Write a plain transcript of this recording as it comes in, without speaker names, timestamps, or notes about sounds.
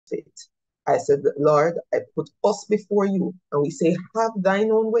it. I said, Lord, I put us before you, and we say, have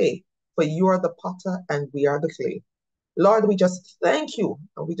thine own way, for you are the potter and we are the clay. Lord, we just thank you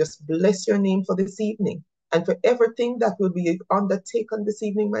and we just bless your name for this evening and for everything that will be undertaken this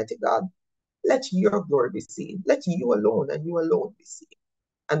evening, mighty God. Let your glory be seen. Let you alone and you alone be seen.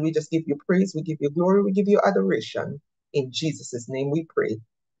 And we just give you praise, we give you glory, we give you adoration. In Jesus' name we pray.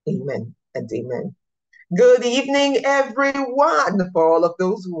 Amen and amen. Good evening, everyone. For all of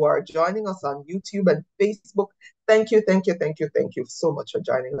those who are joining us on YouTube and Facebook, thank you, thank you, thank you, thank you so much for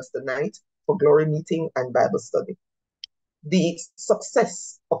joining us tonight for Glory Meeting and Bible Study. The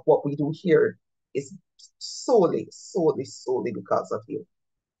success of what we do here is solely because of you.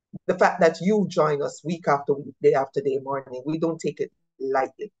 The fact that you join us week after week, day after day, morning, we don't take it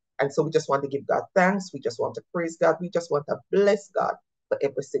lightly. And so we just want to give God thanks. We just want to praise God. We just want to bless God for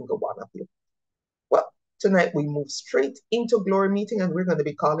every single one of you. Well, tonight we move straight into Glory Meeting, and we're going to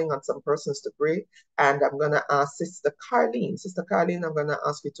be calling on some persons to pray. And I'm going to ask Sister Carlene. Sister Carlene, I'm going to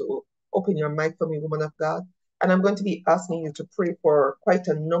ask you to open your mic for me, woman of God. And I'm going to be asking you to pray for quite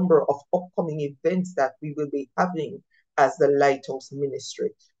a number of upcoming events that we will be having as the Lighthouse Ministry.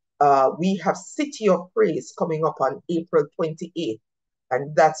 We have City of Praise coming up on April 28th,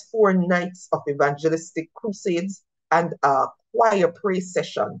 and that's 4 nights of evangelistic crusades and a choir praise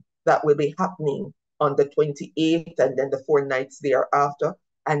session that will be happening on the 28th and then the 4 nights thereafter.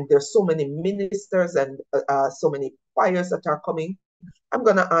 And there's so many ministers and so many choirs that are coming. I'm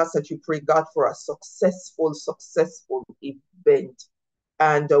going to ask that you pray God for a successful event.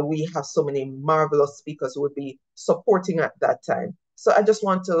 And we have so many marvelous speakers who will be supporting at that time. So I just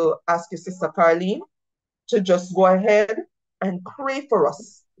want to ask you, Sister Carlene, to just go ahead and pray for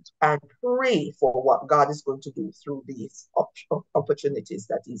us and pray for what God is going to do through these opportunities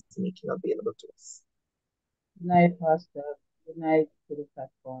that He's making available to us. Good night, Pastor. Good night to the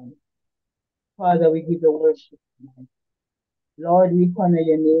platform. Father, we give you worship tonight. Lord, we honor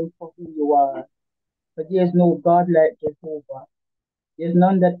your name for who you are. For there is no God like Jehovah. There's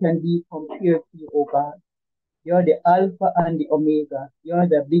none that can be compared to you, O God. You're the Alpha and the Omega. You're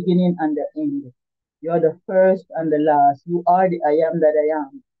the beginning and the end. You're the first and the last. You are the I am that I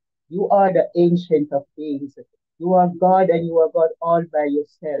am. You are the ancient of days. You are God and you are God all by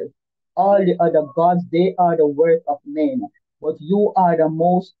yourself. All the other gods, they are the work of men. But you are the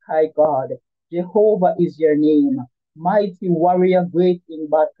most high God. Jehovah is your name. Mighty warrior, great in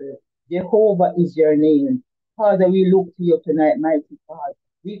battle. Jehovah is your name. Father, we look to you tonight, mighty God.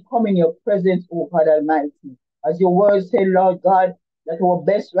 We come in your presence, O God Almighty. As your word said, Lord God, that our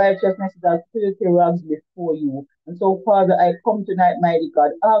best righteousness is as filthy rags before you. And so, Father, I come tonight, mighty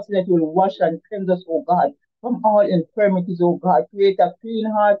God, asking that you will wash and cleanse us, O God, from all infirmities, O God. Create a clean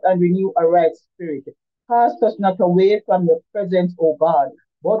heart and renew a right spirit. Cast us not away from your presence, O God,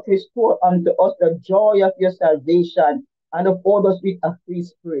 but restore unto us the joy of your salvation and uphold us with a free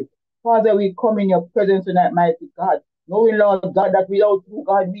spirit. Father, we come in your presence tonight, mighty God, knowing, Lord God, that without you,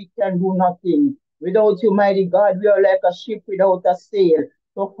 God, we can do nothing. Without you, mighty God, we are like a ship without a sail.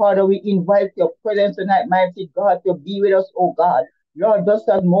 So, Father, we invite your presence tonight, mighty God, to be with us, oh God. Lord, just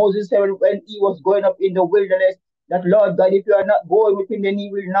as Moses said when he was going up in the wilderness, that, Lord God, if you are not going with him, then he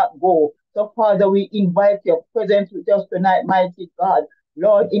will not go. So, Father, we invite your presence with us tonight, mighty God.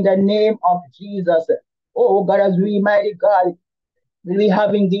 Lord, in the name of Jesus, oh God, as we, mighty God, will be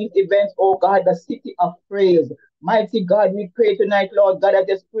having these events, oh God, the city of praise. Mighty God, we pray tonight, Lord God, that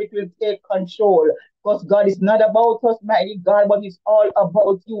the Spirit will take control. Because God is not about us, mighty God, but it's all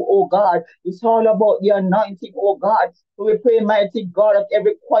about you, oh God. It's all about the anointing, oh God. So we pray, mighty God, that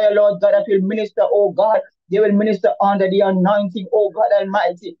every choir, Lord God, that will minister, oh God, they will minister under the anointing, oh God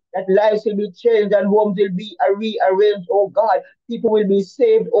Almighty, that lives will be changed and homes will be rearranged, oh God. People will be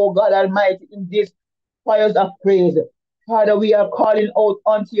saved, oh God Almighty, in these choirs of praise. Father, we are calling out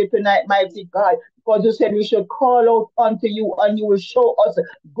unto you tonight, mighty God, because you said we should call out unto you and you will show us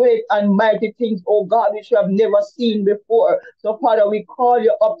great and mighty things, oh God, which we have never seen before. So, Father, we call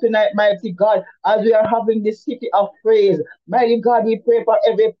you up tonight, mighty God, as we are having this city of praise. Mighty God, we pray for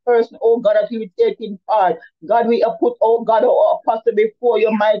every person, oh God, that will be taking part. God, we have put, oh God, our apostle before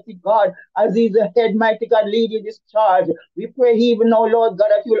you, mighty God, as he's the head, mighty God, leading this charge. We pray even now, Lord God,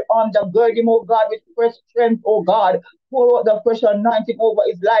 that you will undergird him, oh God, with fresh strength, oh God. Pour out the fresh anointing over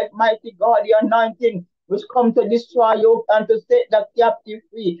his life, mighty God, the anointing which come to destroy you and to set the captive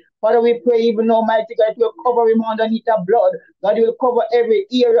free. Father, we pray even now, mighty God, you will cover him underneath the blood. God, you will cover every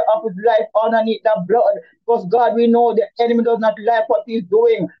area of his life underneath the blood. Because, God, we know the enemy does not like what he's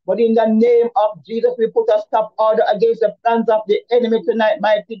doing. But in the name of Jesus, we put a stop order against the plans of the enemy tonight,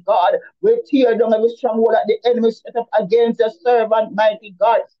 mighty God. We tear down every stronghold that the enemy set up against the servant, mighty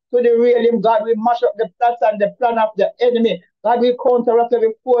God. to derail him. God, we mash up the plots and the plan of the enemy. God, we counteract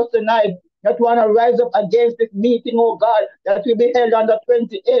every force tonight that want to rise up against this meeting, oh God, that will be held on the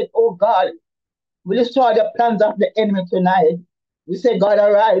 28th, oh God. We destroy the plans of the enemy tonight. We say, God,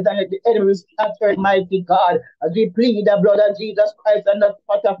 arise and let the enemy be scattered, mighty God, as we plead the blood of Jesus Christ on the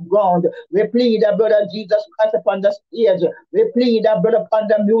spot of ground. We plead the blood of Jesus Christ upon the stage. We plead the blood upon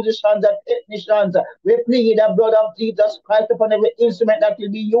the musicians and technicians. We plead the blood of Jesus Christ upon every instrument that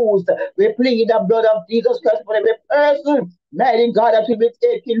will be used. We plead the blood of Jesus Christ upon every person, mighty God, that will be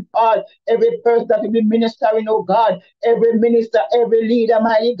taking part, every person that will be ministering, oh God, every minister, every leader,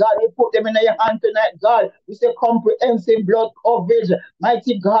 mighty God, we put them in your hand tonight, God. We say comprehensive blood coverage.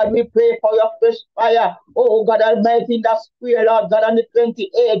 Mighty God, we pray for your fresh fire. Oh God Almighty, in that square, Lord God, on the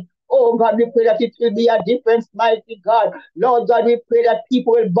 28th. Oh God, we pray that it will be a difference, mighty God. Lord God, we pray that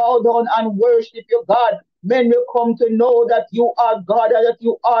people will bow down and worship you, God. Men will come to know that you are God and that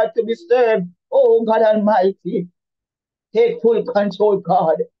you are to be served. Oh God Almighty. Take full control,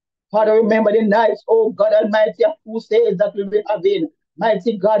 God. Father, remember the nights, oh God Almighty, of crusades that we'll be having.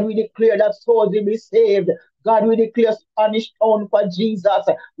 Mighty God, we declare that souls will be saved. God, we declare Spanish town for Jesus.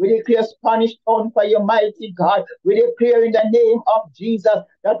 We declare Spanish town for your mighty God. We declare in the name of Jesus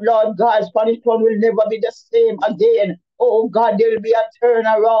that, Lord God, Spanish town will never be the same again. Oh God, there will be a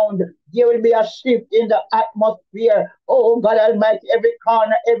turnaround. There will be a shift in the atmosphere. Oh God Almighty, every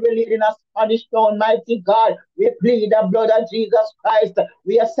corner, every lead in a Spanish town, mighty God, we plead the blood of Jesus Christ.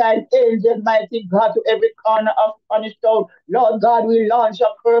 We assign angels, mighty God, to every corner of Spanish town. Lord God, we launch a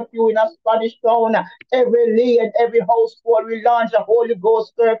curfew in a Spanish town. Every lane, every household, we launch a Holy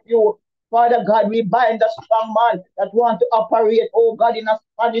Ghost curfew. Father God, we bind the strong man that want to operate, oh God, in a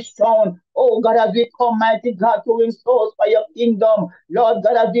Spanish town. Oh God, as we come, mighty God, to win souls for your kingdom. Lord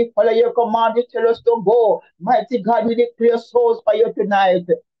God, as we follow your command, you tell us to go. Mighty God, we declare souls for you tonight.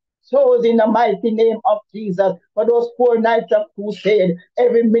 Souls in the mighty name of Jesus. For those 4 nights of crusade,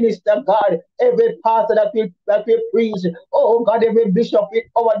 every minister, God, every pastor that will preach, oh God, every bishop, we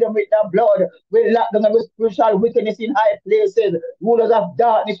cover them with the blood. We lock them with spiritual wickedness in high places. Rulers of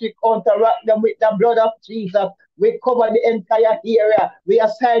darkness, we counteract them with the blood of Jesus. We cover the entire area. We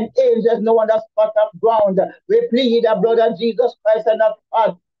assign angels no on the spot of ground. We plead the blood of Jesus Christ and of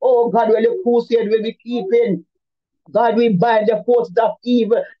us. Oh God, will the crusade will be keeping. God, we bind the forces of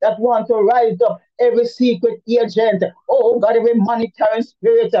evil that want to rise up, every secret agent. Oh, God, every monitoring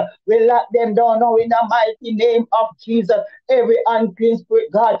spirit. We lock them down now in the mighty name of Jesus. Every unclean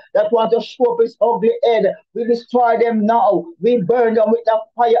spirit, God, that want to show up his ugly head. We destroy them now. We burn them with the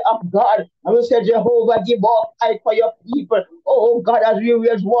fire of God. And we say, Jehovah, give up fight for your people. Oh, God, as we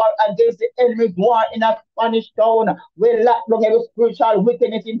wage war against the enemy's war in a Spanish town. We lock down every spiritual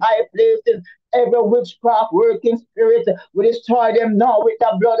wickedness in high places, every witchcraft working spirit. We destroy them now with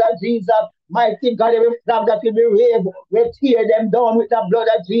the blood of Jesus. Mighty God, every flag that will be raised, we tear them down with the blood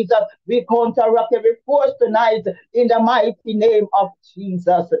of Jesus. We counteract every force tonight in the mighty name of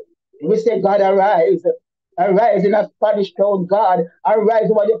Jesus. We say, God, arise. Arise in a Spanish town, God. Arise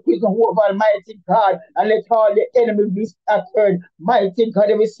over the prison of Almighty God. And let all the enemies be scattered. Mighty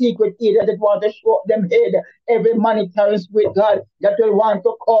God, every secret agent that want to show up them head. Every monitoring spirit, God, that will want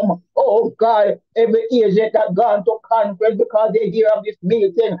to come. Oh, God, every agent that gone to conference because they hear of this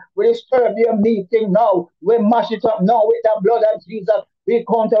meeting. We disturb their meeting now. We mash it up now with the blood of Jesus. We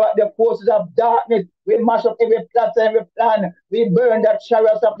counteract the forces of darkness. We mash up every plot and every plan. We burn the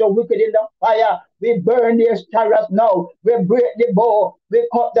chariots of the wicked in the fire. We burn their chariots now. We break the bow. We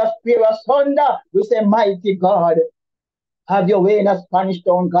cut the spear asunder. We say, mighty God, have your way in a Spanish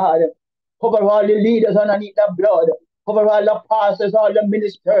town, God. Cover all the leaders underneath the blood. Cover all the pastors, all the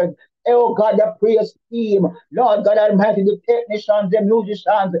ministers. Oh God, the praise team. Lord God Almighty, the technicians, the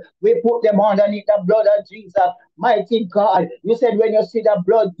musicians, we put them underneath the blood of Jesus. Mighty God, you said when you see the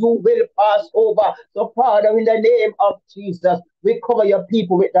blood, you will pass over. So, Father, in the name of Jesus, we cover your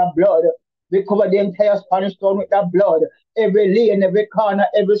people with the blood. We cover the entire Spanish town with the blood. Every lane, every corner,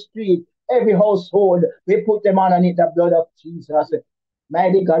 every street, every household, we put them underneath the blood of Jesus.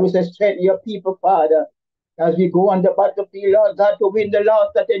 Mighty God, we say, strengthen your people, Father, as we go on the battlefield, Lord God, to win the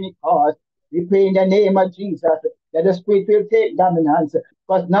loss at any cost. We pray in the name of Jesus that the Spirit will take dominance,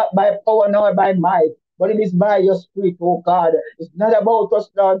 because not by power nor by might, but it is by your Spirit, oh God. It's not about us,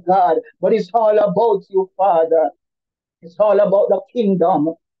 Lord God, but it's all about you, Father. It's all about the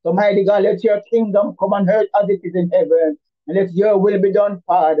kingdom. So, mighty God, let your kingdom come on earth as it is in heaven. And let your will be done,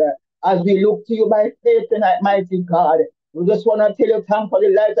 Father, as we look to you by faith tonight, mighty God. We just want to tell you thanks for the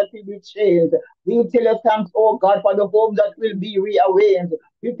lives that will be changed. We tell you thanks, oh God, for the homes that will be rearranged.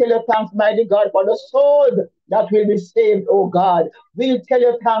 We tell you thanks, mighty God, for the souls that will be saved, oh God. We tell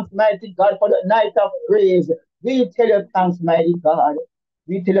you thanks, mighty God, for the night of praise. We tell you thanks, mighty God.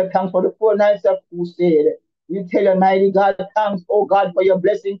 We tell you thanks for the 4 nights of crusade. We tell you, mighty God, thanks, oh God, for your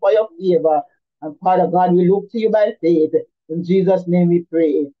blessing, for your favor. And Father God, we look to you by faith. In Jesus' name we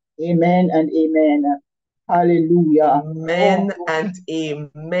pray. Amen and amen. Hallelujah. Oh, Amen and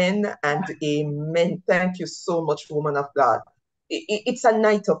amen and amen. Thank you so much, woman of God. It's a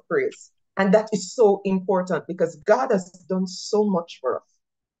night of praise. And that is so important because God has done so much for us.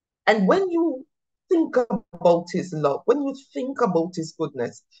 And when you think about his love, when you think about his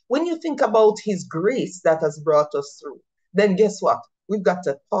goodness, when you think about his grace that has brought us through, then guess what? We've got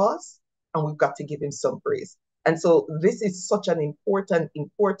to pause and we've got to give him some praise. And so this is such an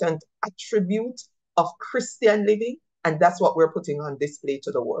important attribute of Christian living. And that's what we're putting on display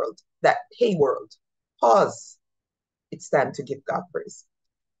to the world. That, hey, world, pause. It's time to give God praise.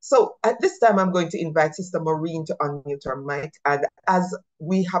 So at this time, I'm going to invite Sister Maureen to unmute her mic. And as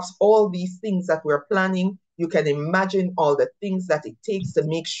we have all these things that we're planning, you can imagine all the things that it takes to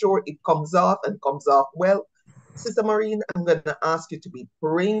make sure it comes off and comes off well. Sister Maureen, I'm going to ask you to be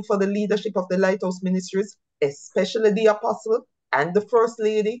praying for the leadership of the Lighthouse Ministries, especially the apostle and the first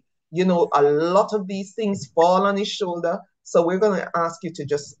lady. You know, a lot of these things fall on his shoulder. So we're going to ask you to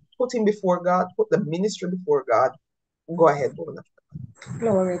just put him before God, put the ministry before God. Go ahead, woman.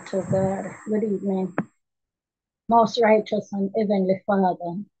 Glory to God. Good evening. Most righteous and heavenly Father,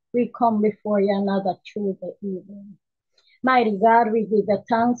 we come before you another Tuesday evening. Mighty God, we give you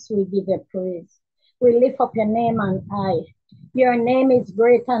thanks, we give you praise. We lift up your name on high. Your name is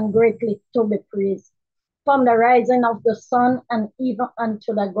great and greatly to be praised. From the rising of the sun and even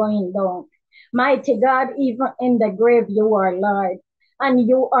unto the going down. Mighty God, even in the grave you are Lord. And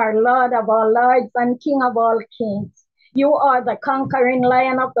you are Lord of all lords and King of all kings. You are the conquering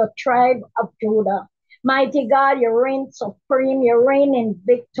lion of the tribe of Judah. Mighty God, you reign supreme, you reign in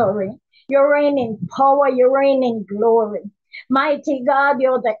victory. You reign in power, you reign in glory. Mighty God,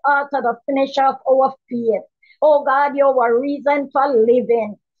 you're the author, the finisher of our faith. Oh God, you're a reason for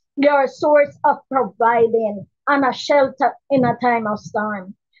living. You're a source of providing and a shelter in a time of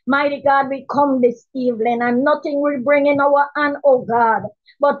storm. Mighty God, we come this evening and nothing we bring in our hand, oh God,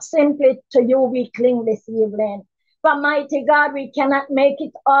 but simply to you we cling this evening. For mighty God, we cannot make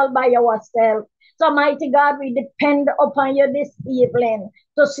it all by ourselves. So, mighty God, we depend upon you this evening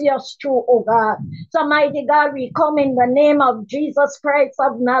to see us through, oh God. So, mighty God, we come in the name of Jesus Christ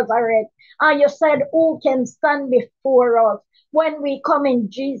of Nazareth. And you said, who can stand before us when we come in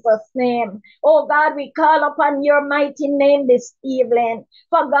Jesus' name? Oh God, we call upon your mighty name this evening.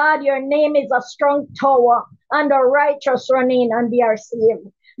 For God, your name is a strong tower, and the righteous run in and they are saved.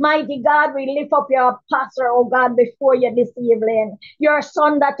 Mighty God, we lift up your apostle, oh God, before you this evening. Your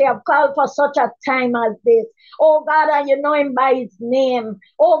son that you have called for such a time as this. Oh God, and you know him by his name.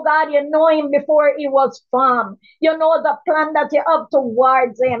 Oh God, you know him before he was formed. You know the plan that you have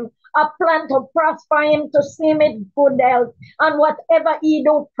towards him. A plan to prosper him, to see him in good health, and whatever he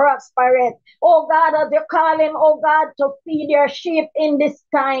do, prosper it. Oh God, as you call him, oh God, to feed your sheep in this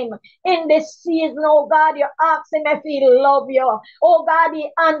time, in this season, oh God, you ask him if he love you. Oh God,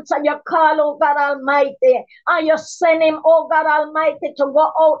 he answer your call, oh God Almighty, and you send him, oh God Almighty, to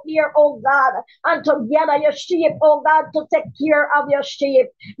go out here, oh God, and to gather your sheep, oh God, to take care of your sheep.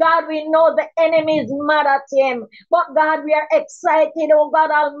 God, we know the enemy is mad at him, but God, we are excited, oh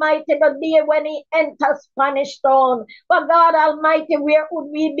God Almighty, the day when he enters Spanish Town. But God Almighty, where would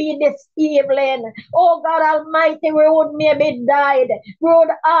we be this evening? Oh God Almighty, we would maybe died. We would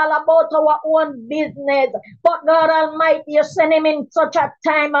all about our own business. But God Almighty, you send him in such a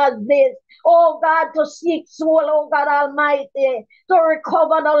time as this. Oh God, to seek soul, oh God Almighty, to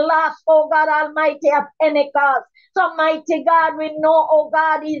recover the lost, oh God Almighty, of Pentecost. So mighty God, we know, oh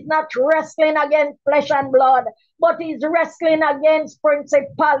God, he's not wrestling against flesh and blood, but he's wrestling against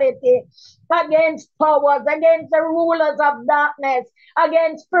principality, against powers, against the rulers of darkness,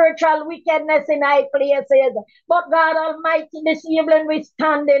 against spiritual wickedness in high places. But God Almighty, this evening we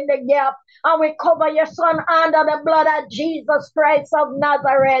stand in the gap and we cover your son under the blood of Jesus Christ of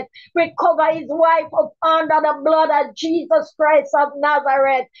Nazareth. We cover his wife up under the blood of Jesus Christ of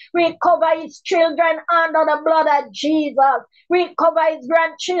Nazareth. We cover his children under the blood of Jesus. We cover his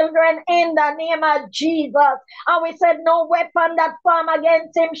grandchildren in the name of Jesus. And we said, no weapon that form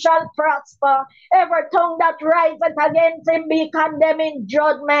against him shall prosper. Every tongue that riseth against him be condemned in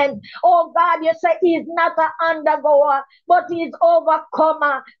judgment. Oh God, you say he's not an undergoer, but he's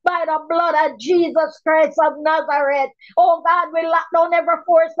overcomer by the blood of Jesus Christ of Nazareth. Oh God, we lock down every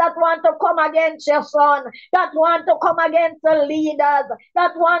force that want to come against your son, that want to come against the leaders,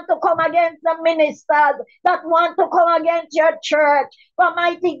 that want to come against the ministers, that want to come against your church.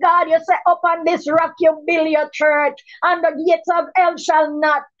 Almighty God, you say, upon this rock you build your church, and the gates of hell shall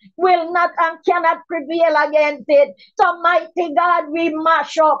not, will not, and cannot prevail against it. So, mighty God, we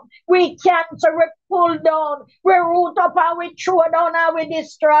mash up, we cancel, we pull down, we root up, and we throw down, and we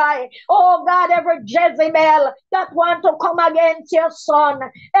destroy. Oh God, every Jezebel that want to come against your son,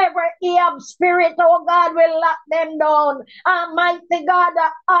 every Ahab spirit, oh God, will lock them down. Almighty God, the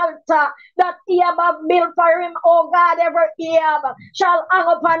altar that Ahab have built for him, oh God, every Ahab shall hang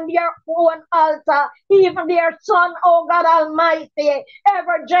upon their own altar, even their son, oh God Almighty.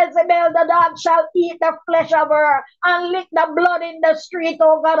 Every Jezebel, the dog shall eat the flesh of her and lick the blood in the street,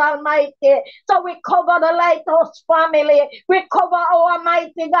 oh God Almighty. So we cover the Lighthouse family, we cover our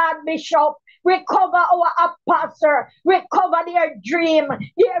mighty God bishop, we cover our apostle, we cover their dream,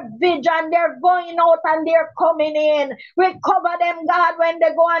 their vision, they're going out and they're coming in. We cover them, God, when they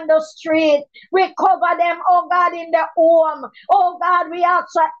go on the street. We cover them, oh God, in the home. Oh God, we ask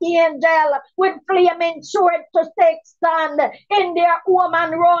an angel with flaming sword to take stand in their home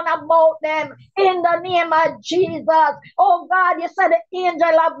and run about them in the name of Jesus. Oh God, you said the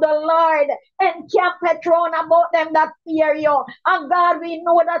angel of the Lord encampeth round about them that fear you. And God, we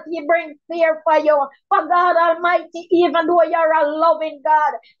know that he brings fear for you. For God Almighty, even though you're a loving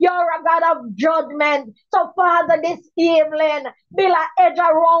God, you're a God of judgment. So Father, this evening, build an edge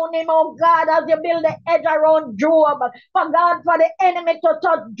around him, oh God, as you build the edge around Job. For God, for the enemy to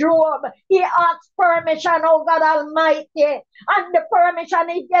touch Job, he asks permission, oh God Almighty. And the permission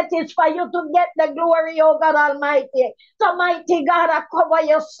he gets is for you to get the glory, oh God Almighty. So mighty God, I cover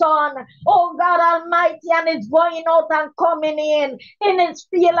your son, oh God Almighty, and he's going out and coming in his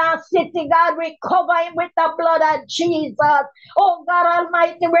field and city. God, we cover him with the blood of Jesus. Oh God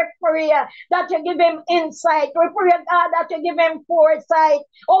Almighty, we pray that you give him insight. We pray, God, that you give him foresight.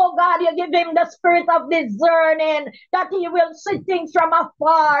 Oh God, you give him the spirit of discerning, that he will see things from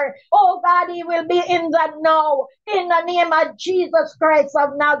afar. Oh God, he will be in the know. In the name of Jesus Christ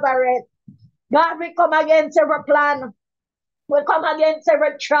of Nazareth. God, we come against every plan. We come against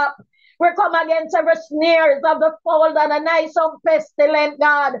every trap. We come against every snares of the foul and the nice and pestilent,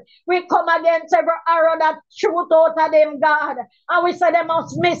 God. We come against every arrow that shoot out of them, God. And we say they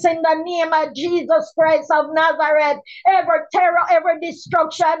must miss in the name of Jesus Christ of Nazareth. Every terror, every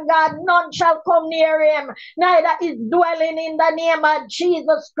destruction, God, none shall come near him. Neither is dwelling in the name of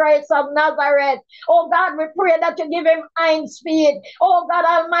Jesus Christ of Nazareth. Oh God, we pray that you give him hinds feet. Oh God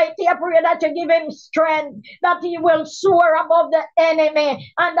Almighty, I pray that you give him strength, that he will soar above the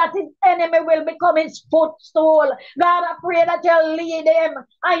enemy, and that his enemy will become his footstool. God, I pray that you lead him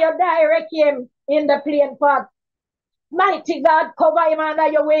and you direct him in the plain path. Mighty God, cover him under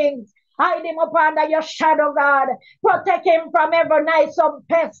your wings. Hide him up under your shadow, God. Protect him from every night of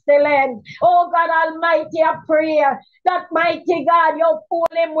pestilence. Oh God Almighty, I pray that mighty God, you pull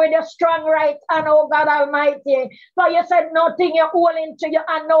him with a strong right hand, oh God Almighty. For you said nothing you hold into you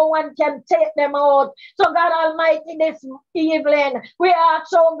and no one can take them out. So God Almighty, this evening, we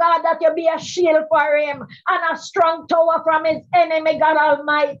ask, oh God, that you be a shield for him and a strong tower from his enemy, God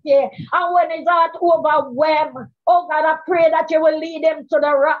Almighty. And when his heart overwhelmed, oh God, I pray that you will lead him to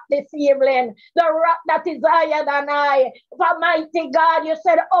the rock this evening, the rock that is higher than I. For mighty God, you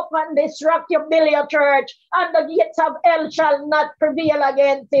said, upon this rock you build your church, and the gates of hell shall not prevail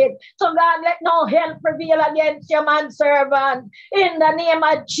against it. So God, let no hell prevail against your manservant. In the name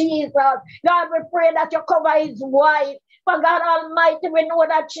of Jesus, God, we pray that you cover his wife. For God Almighty, we know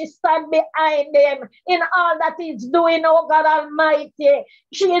that she stands behind him in all that he's doing, oh God Almighty.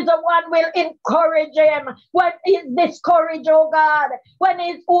 She is the one will encourage him when he's discouraged, oh God. When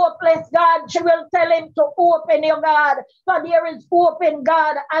he's hopeless, God, she will tell him to open, oh God. For there is hope in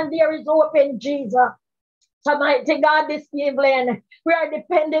God and there is hope in Jesus. So mighty God, this evening, we are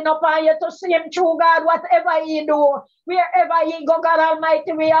depending upon you to see him through, God, whatever he do. Wherever he go, God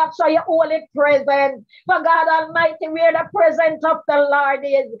Almighty, we ask for your holy presence. For God Almighty, where the presence of the Lord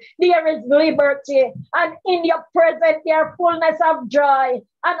is, there is liberty. And in your presence, there is fullness of joy.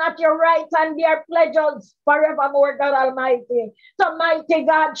 and at your right hand there pleasures forevermore, God Almighty. So mighty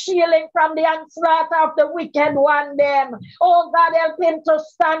God, shielding from the onslaught of the wicked one them. Oh God, help him to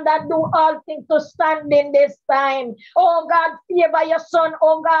stand and do all things to stand in this time. Oh God, favor your son,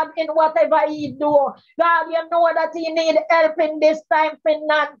 oh God, in whatever he do. God, you know that he need help in this time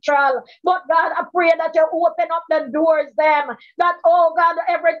financial. But God, I pray that you open up the doors them, that, oh God,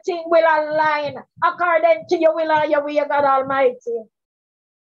 everything will align according to your will and your way, God Almighty.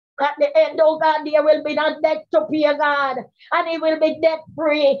 At the end, oh God, there will be no debt to pay, God, and he will be debt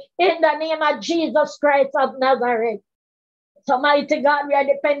free in the name of Jesus Christ of Nazareth. So, mighty God, we are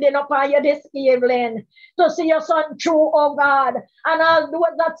depending upon you this evening to see your son through, oh God, and all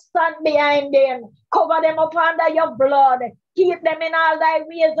those that stand behind him. Cover them up under your blood. Keep them in all thy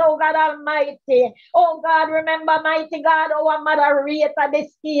ways, oh God Almighty. Oh God, remember, mighty God, our moderator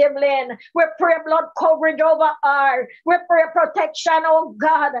this evening. We pray blood coverage over her. We pray protection, oh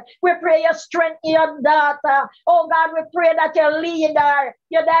God. We pray your strength in your daughter. Oh God, we pray that you lead her,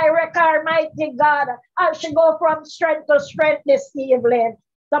 you direct her, mighty God, as she go from strength to strength this evening.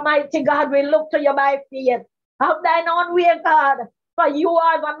 So, mighty God, we look to you by faith. Have thine own way, God, for you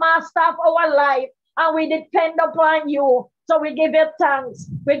are the master of our life, and we depend upon you. So we give you thanks,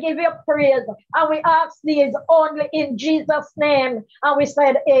 we give you praise, and we ask these only in Jesus' name. And we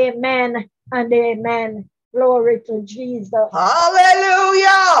said amen and amen. Glory to Jesus.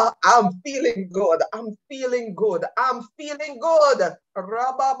 Hallelujah. I'm feeling good. I'm feeling good. I'm feeling good.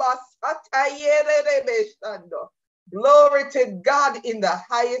 Glory to God in the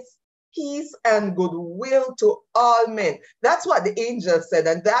highest, peace and goodwill to all men. That's what the angel said,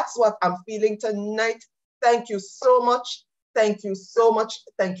 and that's what I'm feeling tonight. Thank you so much. Thank you so much.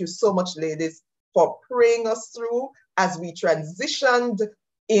 Thank you so much, ladies, for praying us through as we transitioned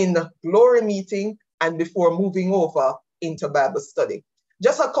in glory meeting and before moving over into Bible study.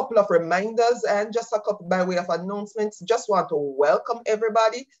 Just a couple of reminders and just a couple by way of announcements. Just want to welcome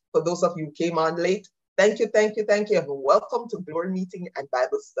everybody. For those of you who came on late, thank you, thank you, thank you, and welcome to glory meeting and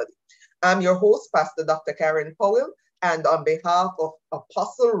Bible study. I'm your host, Pastor Dr. Karen Powell, and on behalf of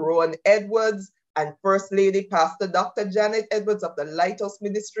Apostle Rowan Edwards and First Lady Pastor Dr. Janet Edwards of the Lighthouse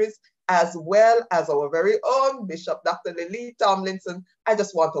Ministries, as well as our very own Bishop Dr. Lily Tomlinson, I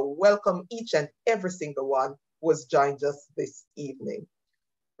just want to welcome each and every single one who has joined us this evening.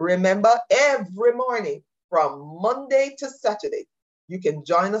 Remember, every morning from Monday to Saturday, you can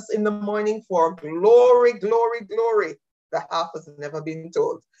join us in the morning for glory, glory, glory. The half has never been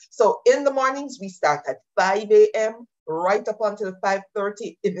told. So in the mornings, we start at 5 a.m. right up until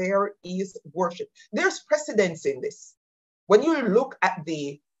 5:30. There is worship. There's precedence in this. When you look at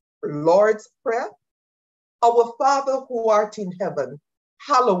the Lord's Prayer, our Father who art in heaven,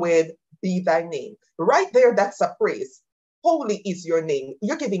 hallowed be thy name. Right there, that's a praise. Holy is your name.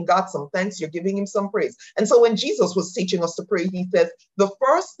 You're giving God some thanks. You're giving him some praise. And so when Jesus was teaching us to pray, he says, the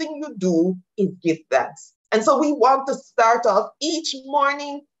first thing you do is give thanks. And so we want to start off each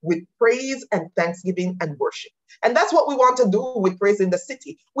morning with praise and thanksgiving and worship. And that's what we want to do with Praise in the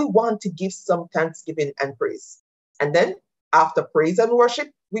City. We want to give some thanksgiving and praise. And then after praise and worship,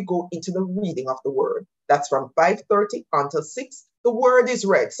 we go into the reading of the word. That's from 5:30 until 6. The word is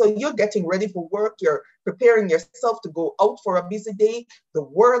read. So you're getting ready for work. You're preparing yourself to go out for a busy day. The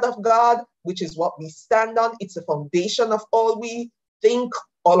word of God, which is what we stand on, it's the foundation of all we think,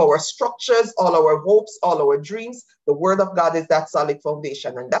 all our structures, all our hopes, all our dreams. The word of God is that solid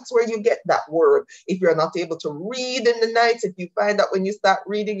foundation. And that's where you get that word. If you're not able to read in the nights, if you find that when you start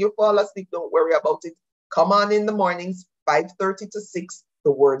reading, you fall asleep, don't worry about it. Come on in the mornings, 5:30 to 6,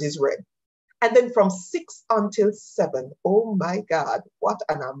 the word is read. And then from 6 until 7, oh my God, what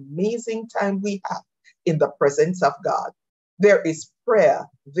an amazing time we have in the presence of God. There is prayer,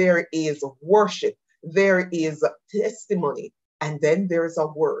 there is worship, there is testimony, and then there's a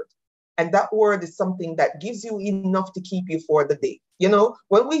word. And that word is something that gives you enough to keep you for the day. You know,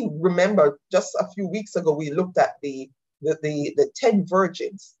 when we remember just a few weeks ago, we looked at the 10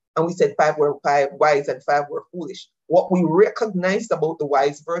 virgins, and we said 5 were wise and 5 were foolish. What we recognized about the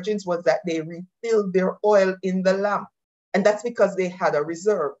wise virgins was that they refilled their oil in the lamp. And that's because they had a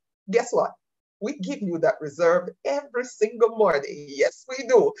reserve. Guess what? We give you that reserve every single morning. Yes, we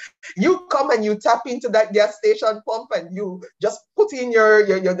do. You come and you tap into that gas station pump and you just put in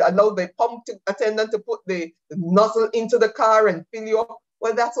allow the pump attendant to put the nozzle into the car and fill you up.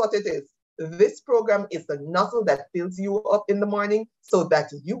 Well, that's what it is. This program is the nozzle that fills you up in the morning so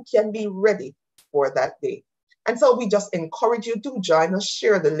that you can be ready for that day. And so we just encourage you to join us,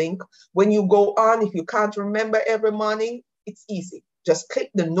 share the link. When you go on, if you can't remember every morning, it's easy. Just click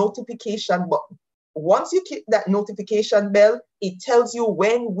the notification button Once you click that notification bell, it tells you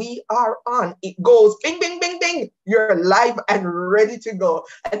when we are on. It goes bing, bing, bing, bing. You're live and ready to go.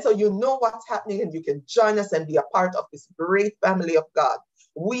 And so you know what's happening and you can join us and be a part of this great family of God.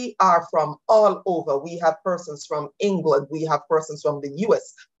 We are from all over. We have persons from England. We have persons from the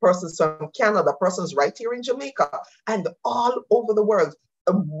US, persons from Canada, persons right here in Jamaica, and all over the world.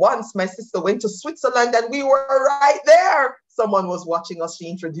 Once my sister went to Switzerland and we were right there. Someone was watching us. She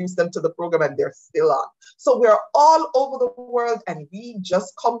introduced them to the program and they're still on. So we're all over the world and we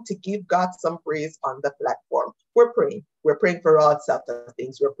just come to give God some praise on the platform. We're praying. We're praying for all sorts of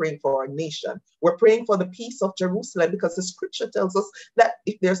things. We're praying for our nation. We're praying for the peace of Jerusalem because the scripture tells us that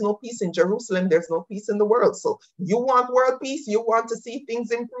if there's no peace in Jerusalem, there's no peace in the world. So you want world peace? You want to see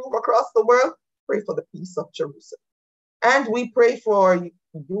things improve across the world? Pray for the peace of Jerusalem. And we pray for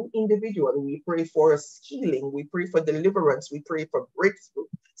you individually. We pray for healing. We pray for deliverance. We pray for breakthrough.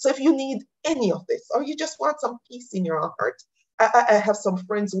 So if you need any of this, or you just want some peace in your heart, I have some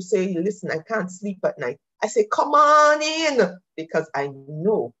friends who say, listen, I can't sleep at night. I say, come on in, because I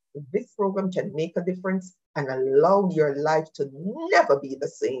know this program can make a difference and allow your life to never be the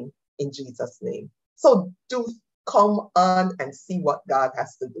same in Jesus' name. So do come on and see what God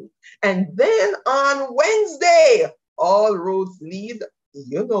has to do. And then on Wednesday, all roads lead,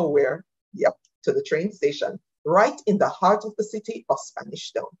 you know where, yep, to the train station, right in the heart of the city of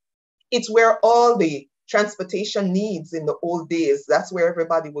Spanish Town. It's where all the transportation needs in the old days, that's where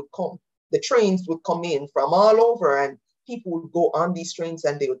everybody would come. The trains would come in from all over and people would go on these trains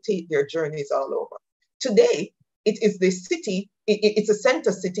and they would take their journeys all over. Today, it is the city, it's a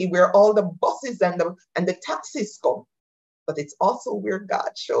center city where all the buses and the taxis come. But it's also where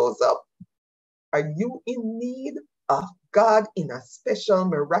God shows up. Are you in need of God in a special,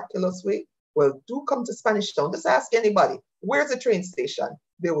 miraculous way? Well, do come to Spanish Town. Just ask anybody, where's the train station?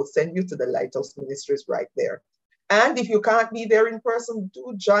 They will send you to the Lighthouse Ministries right there. And if you can't be there in person,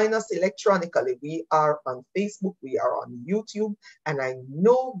 do join us electronically. We are on Facebook, we are on YouTube, and I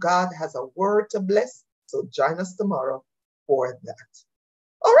know God has a word to bless. So join us tomorrow for that.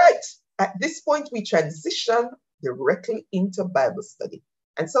 All right, at this point, we transition directly into Bible study.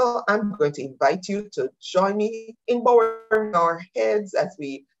 And so I'm going to invite you to join me in bowing our heads as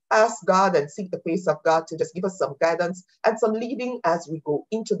we ask God and seek the face of God to just give us some guidance and some leading as we go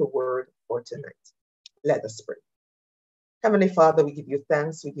into the word for tonight. Let us pray. Heavenly Father, we give you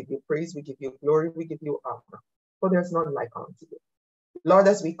thanks, we give you praise, we give you glory, we give you honor, for there's none like unto you. Lord,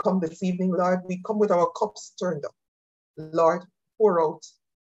 as we come this evening, Lord, we come with our cups turned up. Lord, pour out,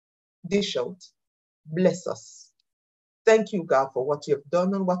 dish out, bless us. Thank you, God, for what you have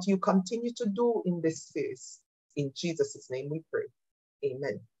done and what you continue to do in this space. In Jesus' name we pray.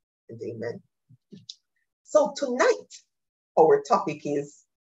 Amen and amen. So tonight, our topic is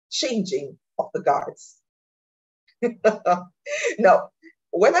changing of the guards. Now,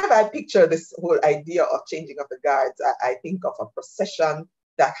 whenever I picture this whole idea of changing of the guards, I think of a procession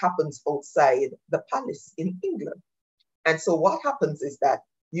that happens outside the palace in England. And so what happens is that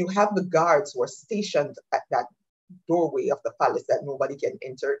you have the guards who are stationed at that doorway of the palace that nobody can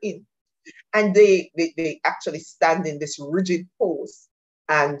enter in. And they actually stand in this rigid pose.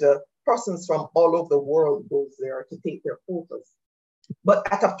 And persons from all over the world goes there to take their photos. But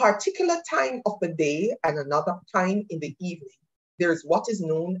at a particular time of the day and another time in the evening, there is what is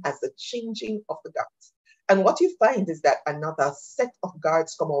known as the changing of the guards. And what you find is that another set of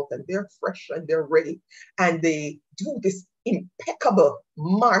guards come out and they're fresh and they're ready. And they do this impeccable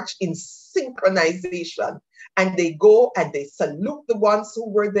march in synchronization. And they go and they salute the ones who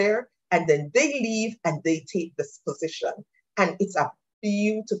were there. And then they leave and they take this position. And it's a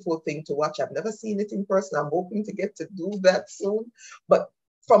beautiful thing to watch. I've never seen it in person. I'm hoping to get to do that soon. But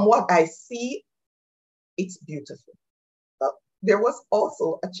from what I see, it's beautiful. But there was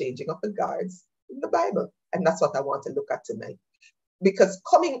also a changing of the guards in the Bible. And that's what I want to look at tonight. Because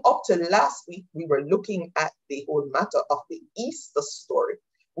coming up to last week, we were looking at the whole matter of the Easter story.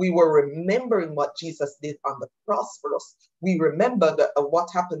 We were remembering what Jesus did on the cross for us. We remembered what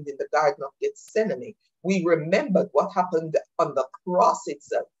happened in the Garden of Gethsemane. We remembered what happened on the cross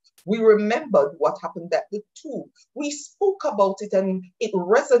itself. We remembered what happened at the tomb. We spoke about it and it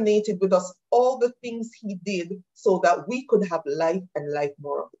resonated with us, all the things he did so that we could have life and life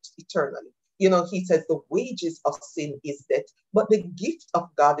more eternally. You know, he says the wages of sin is death, but the gift of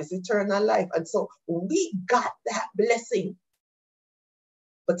God is eternal life. And so we got that blessing.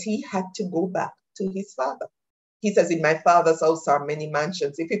 But he had to go back to his Father. He says, in my Father's house are many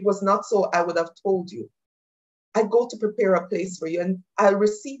mansions. If it was not so, I would have told you. I go to prepare a place for you and I'll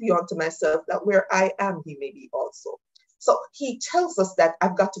receive you unto myself, that where I am, he may be also. So he tells us that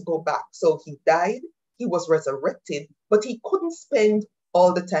I've got to go back. So he died, he was resurrected, but he couldn't spend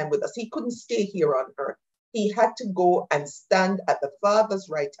all the time with us. He couldn't stay here on earth. He had to go and stand at the Father's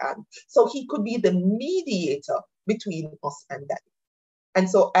right hand so he could be the mediator between us and that. And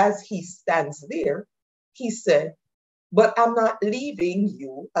so as he stands there, he said, but I'm not leaving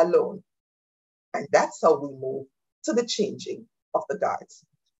you alone. And that's how we move to the changing of the guards.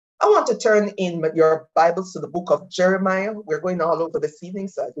 I want to turn in your Bibles to the book of Jeremiah. We're going all over this evening,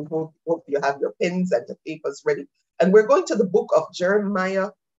 so I do hope you have your pens and the papers ready. And we're going to the book of Jeremiah,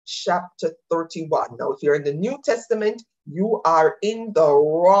 chapter 31. Now, if you're in the New Testament, you are in the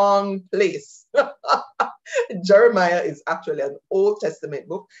wrong place. Jeremiah is actually an Old Testament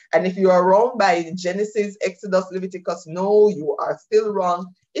book. And if you are wrong by Genesis, Exodus, Leviticus, no, you are still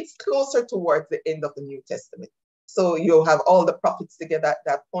wrong. It's closer towards the end of the New Testament. So you'll have all the prophets together at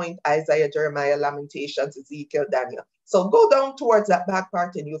that point: Isaiah, Jeremiah, Lamentations, Ezekiel, Daniel. So go down towards that back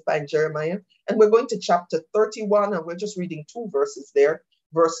part and you'll find Jeremiah. And we're going to chapter 31, and we're just reading 2 verses there,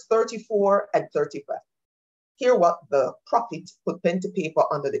 verse 34 and 35. Hear what the prophet put pen to paper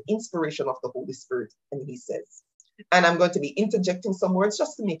under the inspiration of the Holy Spirit. And he says, and I'm going to be interjecting some words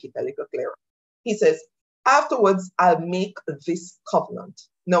just to make it a little clearer. He says, afterwards, I'll make this covenant.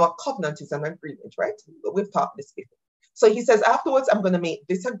 Now, a covenant is an agreement, right? We've talked this before. So he says, afterwards, I'm going to make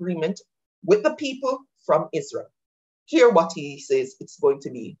this agreement with the people from Israel. Hear what he says it's going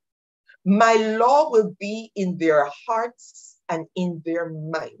to be. My law will be in their hearts and in their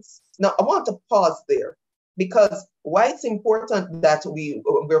minds. Now, I want to pause there, because why it's important that we're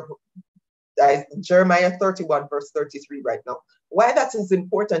Jeremiah 31, verse 33 right now. Why that is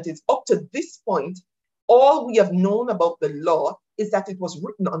important is up to this point, all we have known about the law is that it was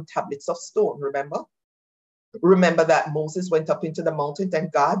written on tablets of stone, remember? Remember that Moses went up into the mountain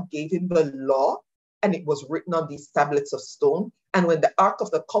and God gave him the law, and it was written on these tablets of stone. And when the Ark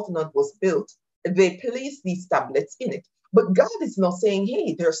of the Covenant was built, they placed these tablets in it. But God is not saying,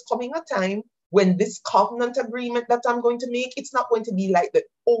 hey, there's coming a time when this covenant agreement that I'm going to make, it's not going to be like the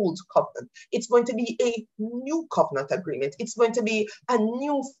old covenant. It's going to be a new covenant agreement. It's going to be a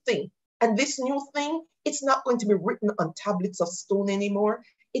new thing. And this new thing, it's not going to be written on tablets of stone anymore.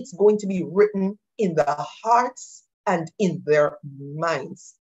 It's going to be written in their hearts and in their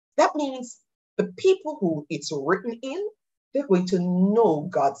minds. That means the people who it's written in, they're going to know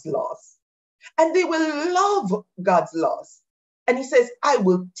God's laws. And they will love God's laws. And he says, I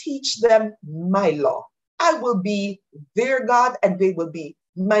will teach them my law. I will be their God and they will be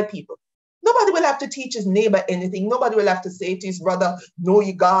my people. Nobody will have to teach his neighbor anything. Nobody will have to say to his brother, know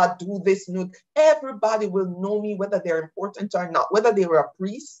you God, do this. No. Everybody will know me, whether they're important or not, whether they were a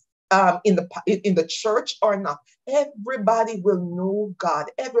priest in the church or not. Everybody will know God.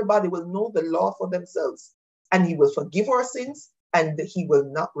 Everybody will know the law for themselves. And he will forgive our sins, and he will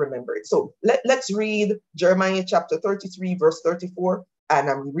not remember it. So let's read Jeremiah chapter 33, verse 34. And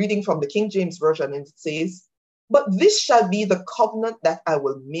I'm reading from the King James Version, and it says, but this shall be the covenant that I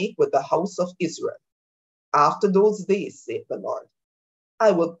will make with the house of Israel. After those days, saith the Lord,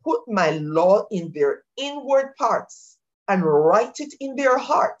 I will put my law in their inward parts and write it in their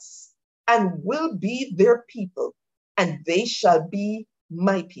hearts, and will be their people, and they shall be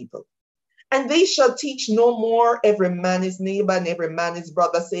my people. And they shall teach no more every man his neighbor and every man his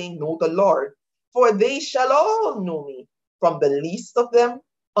brother, saying, know the Lord. For they shall all know me, from the least of them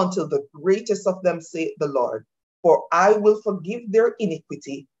until the greatest of them, saith the Lord. For I will forgive their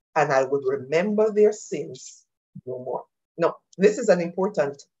iniquity, and I will remember their sins no more. Now, this is an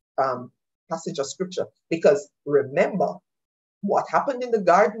important passage of scripture, because remember, what happened in the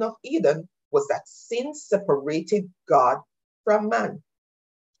Garden of Eden was that sin separated God from man.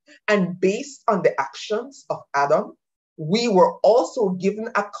 And based on the actions of Adam, we were also given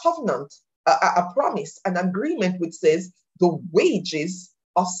a covenant, a promise, an agreement which says the wages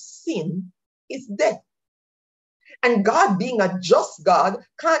of sin is death. And God, being a just God,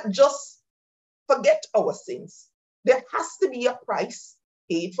 can't just forget our sins. There has to be a price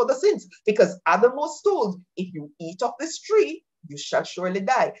paid for the sins, because Adam was told, if you eat of this tree, you shall surely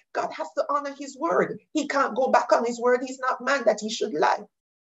die. God has to honor his word. He can't go back on his word. He's not man that he should lie.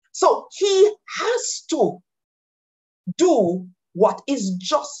 So he has to do what is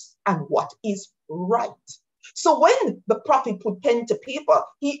just and what is right. So when the prophet put pen to paper,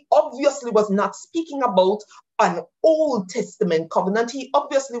 he obviously was not speaking about an Old Testament covenant. He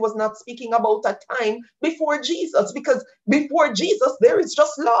obviously was not speaking about a time before Jesus, because before Jesus, there is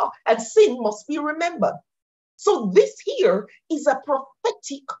just law and sin must be remembered. So this here is a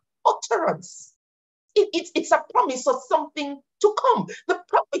prophetic utterance. It's a promise of something to come. The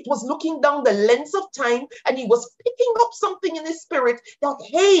prophet was looking down the lens of time and he was picking up something in his spirit that,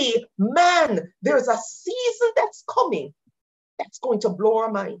 hey, man, there's a season that's coming that's going to blow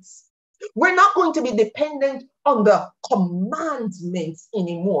our minds. We're not going to be dependent on the commandments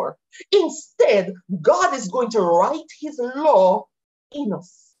anymore. Instead, God is going to write his law in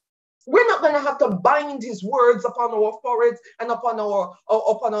us. We're not going to have to bind his words upon our foreheads and upon our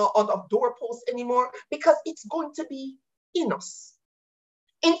on our doorposts anymore, because it's going to be in us.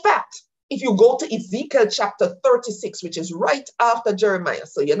 In fact, if you go to Ezekiel chapter 36, which is right after Jeremiah,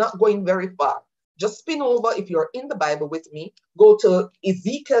 so you're not going very far. Just spin over, if you're in the Bible with me, go to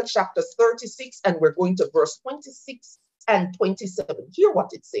Ezekiel chapter 36, and we're going to verse 26 and 27. Hear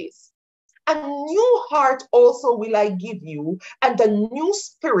what it says. A new heart also will I give you, and a new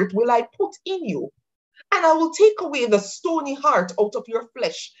spirit will I put in you. And I will take away the stony heart out of your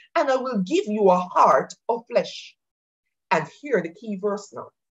flesh, and I will give you a heart of flesh. And hear the key verse now.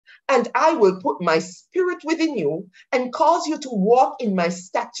 And I will put my spirit within you and cause you to walk in my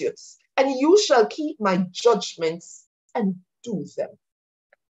statutes, and you shall keep my judgments and do them.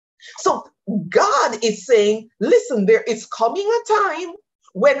 So God is saying, listen, there is coming a time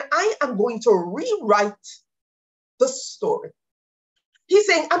when I am going to rewrite the story. He's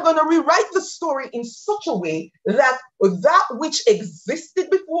saying, I'm going to rewrite the story in such a way that that which existed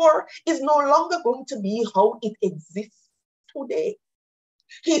before is no longer going to be how it exists today.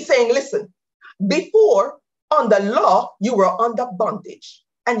 He's saying, listen, before, under law, you were under bondage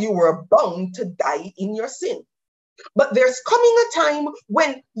and you were bound to die in your sin. But there's coming a time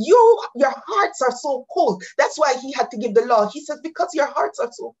when your hearts are so cold. That's why he had to give the law. He says, because your hearts are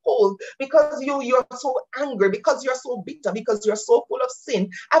so cold, because you're so angry, because you're so bitter, because you're so full of sin,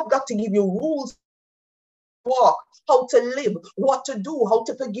 I've got to give you rules. Walk, how to live, what to do, how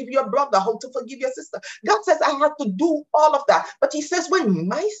to forgive your brother, how to forgive your sister. God says, I have to do all of that. But he says, when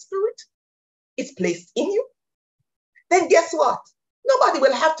my spirit is placed in you, then guess what? Nobody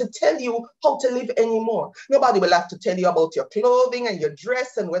will have to tell you how to live anymore. Nobody will have to tell you about your clothing and your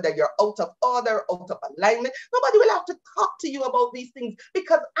dress and whether you're out of order, out of alignment. Nobody will have to talk to you about these things,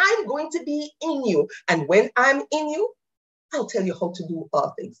 because I'm going to be in you. And when I'm in you, I'll tell you how to do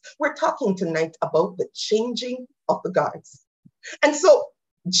all things. We're talking tonight about the changing of the guards. And so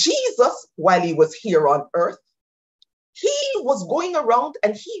Jesus, while he was here on earth, he was going around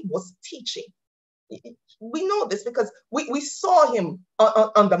and he was teaching. We know this because we saw him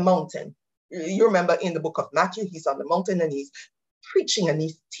on the mountain. You remember in the book of Matthew, he's on the mountain and he's preaching and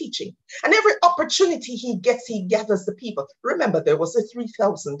he's teaching. And every opportunity he gets, he gathers the people. Remember, there was a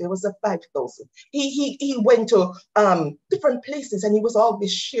 3,000, there was a 5,000. He went to different places and he was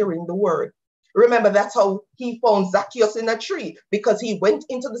always sharing the word. Remember, that's how he found Zacchaeus in a tree, because he went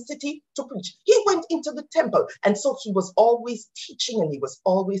into the city to preach. He went into the temple. And so he was always teaching and he was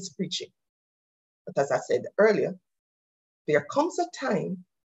always preaching. But as I said earlier, there comes a time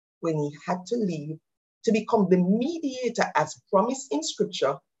when he had to leave to become the mediator as promised in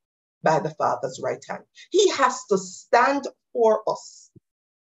scripture by the Father's right hand. He has to stand for us.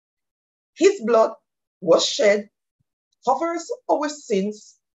 His blood was shed, covers our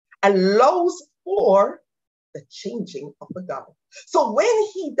sins, allows for the changing of the guard. So when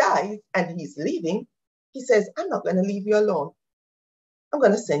he dies and he's leaving, he says, I'm not going to leave you alone. I'm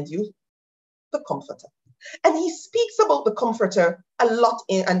going to send you the Comforter. And he speaks about the Comforter a lot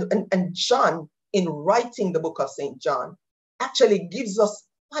and John, in writing the book of St. John, actually gives us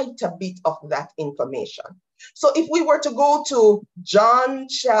quite a bit of that information. So if we were to go to John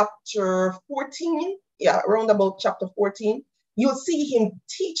chapter 14, around about chapter 14, you'll see him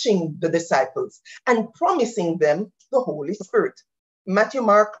teaching the disciples and promising them the Holy Spirit. Matthew,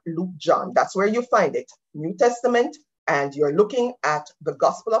 Mark, Luke, John, that's where you find it. New Testament, and you're looking at the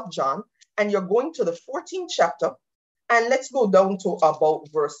Gospel of John, and you're going to the 14th chapter, and let's go down to about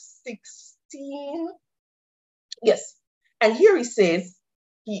verse 16. Yes, and here he says,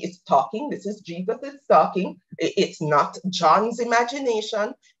 he is talking, this is Jesus is talking. It's not John's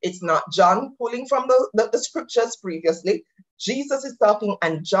imagination. It's not John pulling from the scriptures previously. Jesus is talking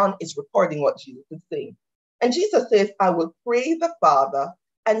and John is recording what Jesus is saying. And Jesus says, I will pray the Father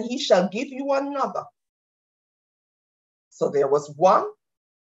and he shall give you another. So there was one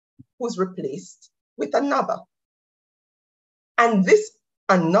who's replaced with another. And this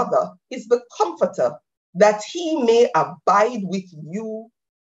another is the Comforter, that he may abide with you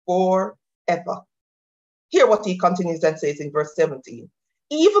forever. Hear what he continues and says in verse 17.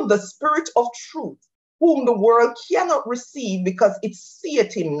 Even the Spirit of truth, whom the world cannot receive because it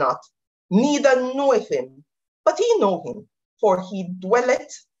seeth him not, neither knoweth him, but ye know him, for he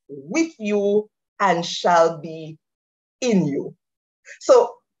dwelleth with you and shall be in you.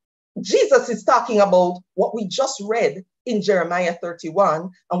 So Jesus is talking about what we just read in Jeremiah 31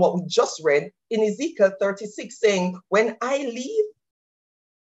 and what we just read in Ezekiel 36, saying, when I leave,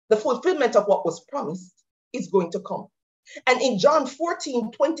 the fulfillment of what was promised is going to come. And in John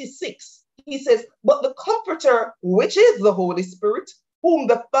 14:26, he says, but the Comforter, which is the Holy Spirit, whom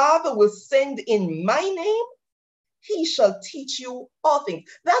the Father will send in my name, he shall teach you all things.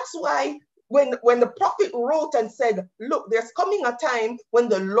 That's why when the prophet wrote and said, look, there's coming a time when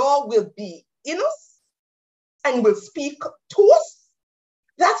the law will be in us and will speak to us.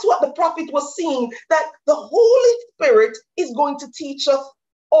 That's what the prophet was seeing, that the Holy Spirit is going to teach us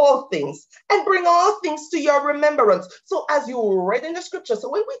all things and bring all things to your remembrance. So as you read in the scripture, so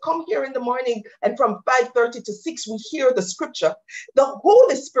when we come here in the morning and from 5:30 to 6, we hear the scripture, the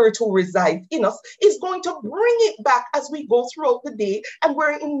Holy Spirit who resides in us is going to bring it back as we go throughout the day and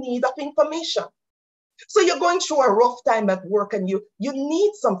we're in need of information. So you're going through a rough time at work and you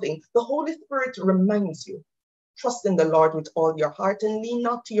need something. The Holy Spirit reminds you. Trust in the Lord with all your heart and lean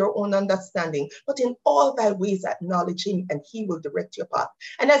not to your own understanding, but in all thy ways acknowledge him and he will direct your path.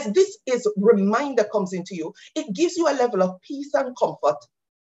 And as this reminder comes into you, it gives you a level of peace and comfort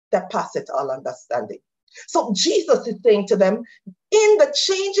that passeth all understanding. So Jesus is saying to them, in the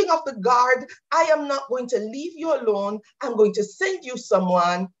changing of the guard, I am not going to leave you alone. I'm going to send you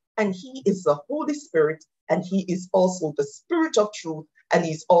someone, and he is the Holy Spirit, and he is also the Spirit of truth, and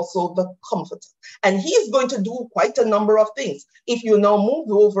he's also the Comforter. And he's going to do quite a number of things. If you now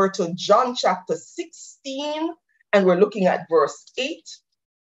move over to John chapter 16, and we're looking at verse 8.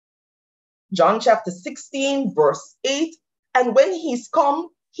 John chapter 16, verse 8. And when he's come,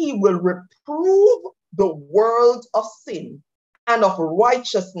 he will reprove the world of sin and of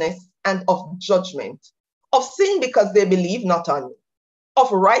righteousness and of judgment. Of sin because they believe not on me.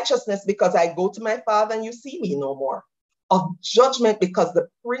 Of righteousness because I go to my Father and you see me no more. Of judgment because the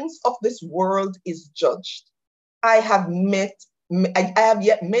prince of this world is judged. I have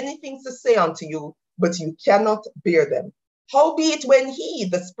yet many things to say unto you, but you cannot bear them. Howbeit when he,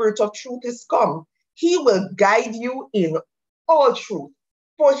 the Spirit of truth, is come, he will guide you in all truth.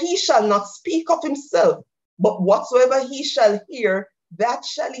 For he shall not speak of himself, but whatsoever he shall hear, that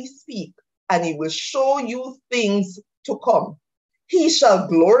shall he speak, and he will show you things to come. He shall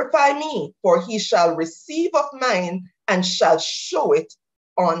glorify me, for he shall receive of mine and shall show it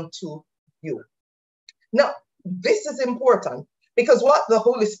unto you. Now, this is important because what the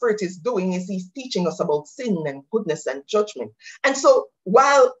Holy Spirit is doing is he's teaching us about sin and goodness and judgment. And so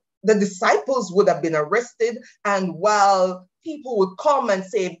while the disciples would have been arrested and while people would come and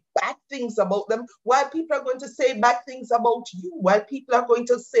say bad things about them, while people are going to say bad things about you, while people are going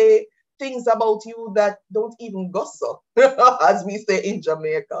to say things about you that don't even gossip, as we say in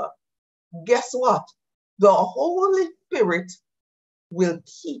Jamaica, guess what? The Holy Spirit will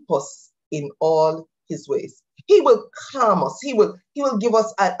keep us in all his ways. He will calm us. He will give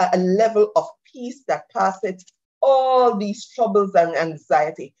us a level of peace that passeth all these troubles and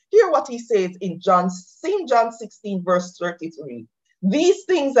anxiety. Hear what he says in John 16, verse 33. These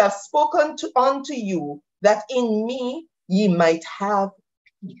things I've spoken unto you, that in me ye might have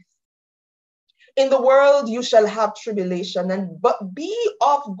peace. In the world you shall have tribulation, but be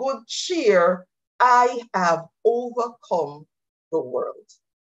of good cheer. I have overcome the world.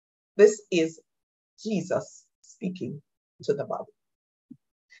 This is Jesus speaking to the body.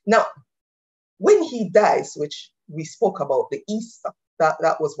 Now, when he dies, which we spoke about, the Easter,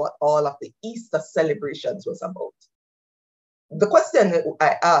 that was what all of the Easter celebrations was about. The question that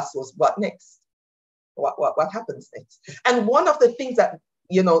I asked was, what next? What happens next? And one of the things that,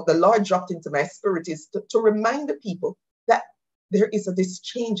 the Lord dropped into my spirit is to remind the people that there is this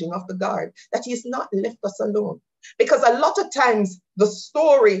changing of the guard, that he's not left us alone. Because a lot of times the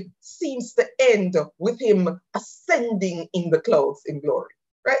story seems to end with him ascending in the clouds in glory,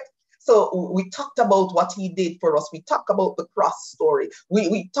 right? So we talked about what he did for us. We talk about the cross story.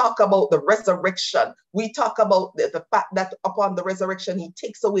 We talk about the resurrection. We talk about the fact that upon the resurrection, he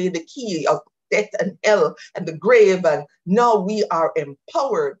takes away the key of death and hell and the grave. And now we are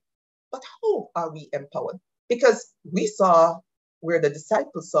empowered. But how are we empowered? Because we saw where the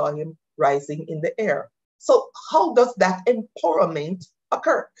disciples saw him rising in the air. So how does that empowerment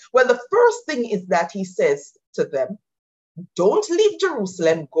occur? Well, the first thing is that he says to them, don't leave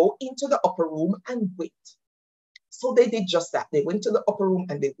Jerusalem, go into the upper room and wait. So they did just that. They went to the upper room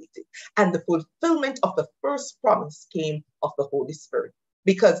and they waited. And the fulfillment of the first promise came of the Holy Spirit.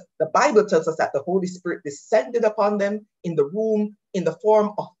 Because the Bible tells us that the Holy Spirit descended upon them in the room in the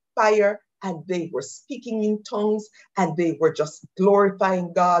form of fire and they were speaking in tongues, and they were just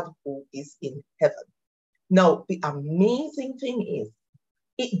glorifying God who is in heaven. Now, the amazing thing is,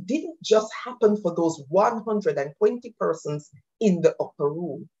 it didn't just happen for those 120 persons in the upper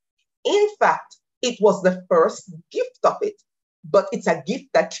room. In fact, it was the first gift of it, but it's a gift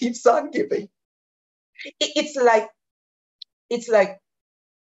that keeps on giving. It's like, they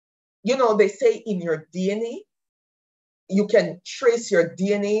say in your DNA, you can trace your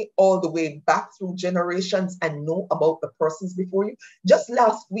DNA all the way back through generations and know about the persons before you. Just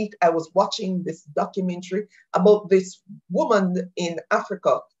last week, I was watching this documentary about this woman in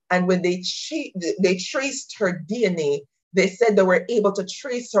Africa. And when they traced her DNA, they said they were able to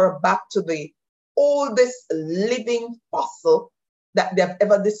trace her back to the oldest living fossil that they've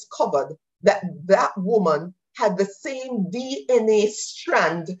ever discovered, that woman had the same DNA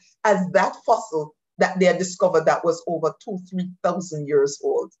strand as that fossil that they had discovered that was over 2,000-3,000 years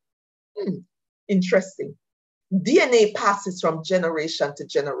old. Interesting. DNA passes from generation to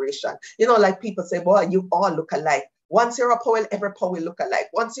generation. Like people say, boy, you all look alike. Once you're a Powell, every Powell look alike.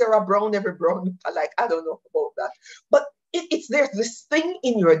 Once you're a Brown, every Brown look alike. I don't know about that. But there's this thing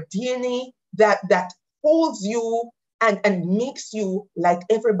in your DNA that holds you and makes you like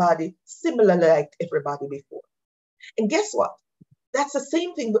everybody, similar like everybody before. And guess what? That's the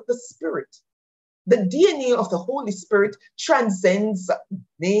same thing with the Spirit. The DNA of the Holy Spirit transcends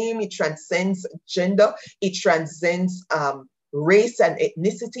name, it transcends gender, it transcends race and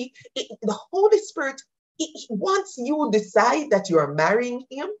ethnicity. The Holy Spirit, once you decide that you're marrying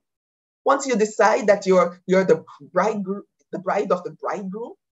him, once you decide that you're the bridegroom, the bride of the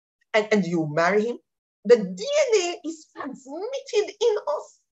bridegroom, and you marry him, the DNA is transmitted in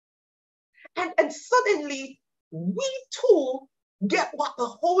us. And suddenly, we too get what the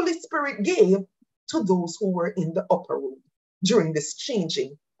Holy Spirit gave to those who were in the upper room during this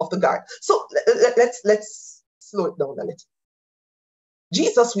changing of the guard. So let's slow it down a little.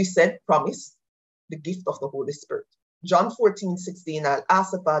 Jesus, we said, promised the gift of the Holy Spirit. John 14:16, I'll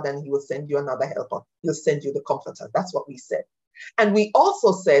ask the Father and he will send you another helper. He'll send you the comforter. That's what we said. And we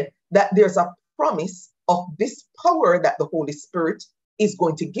also said that there's a promise of this power that the Holy Spirit is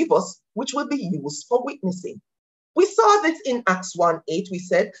going to give us, which will be used for witnessing. We saw this in Acts 1:8, we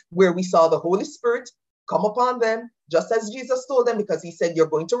said, where we saw the Holy Spirit come upon them, just as Jesus told them, because he said, you're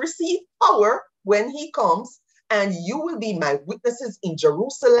going to receive power when he comes, and you will be my witnesses in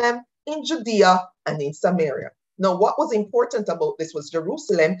Jerusalem, in Judea, and in Samaria. Now, what was important about this was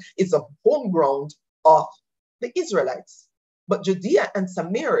Jerusalem is a home ground of the Israelites. But Judea and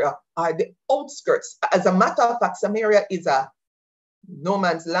Samaria are the outskirts. As a matter of fact, Samaria is a no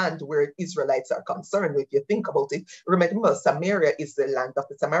man's land where Israelites are concerned. If you think about it, remember, Samaria is the land of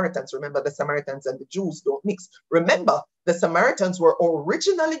the Samaritans. Remember, the Samaritans and the Jews don't mix. Remember, the Samaritans were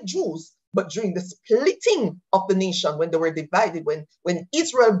originally Jews, but during the splitting of the nation, when they were divided, when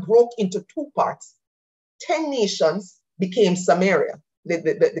Israel broke into two parts, 10 nations became Samaria.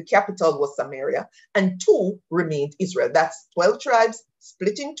 The capital was Samaria, and 2 remained Israel. That's 12 tribes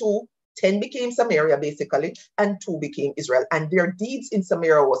split in 2. 10 became Samaria, basically, and 2 became Israel. And their deeds in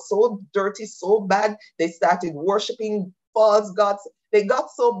Samaria were so dirty, so bad, they started worshiping false gods. They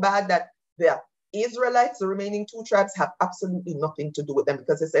got so bad that the Israelites, the remaining 2 tribes, have absolutely nothing to do with them,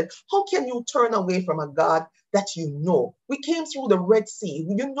 because they said, how can you turn away from a God that you know? We came through the Red Sea.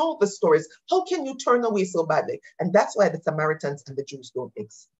 You know the stories. How can you turn away so badly? And that's why the Samaritans and the Jews don't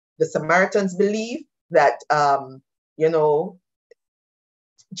mix. The Samaritans believe that,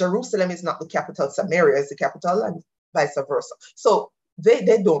 Jerusalem is not the capital, Samaria is the capital, and vice versa. So they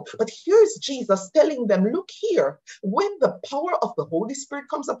don't. But here's Jesus telling them, look here, when the power of the Holy Spirit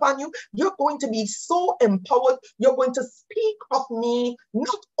comes upon you, you're going to be so empowered. You're going to speak of me,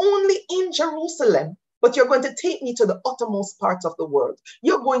 not only in Jerusalem, but you're going to take me to the uttermost parts of the world.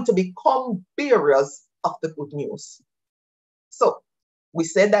 You're going to become bearers of the good news. So we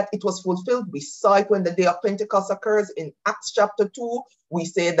said that it was fulfilled. We saw it when the day of Pentecost occurs in Acts chapter 2. We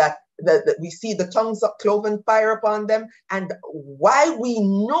say that we see the tongues of cloven fire upon them. And why we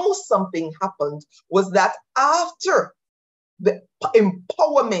know something happened was that after the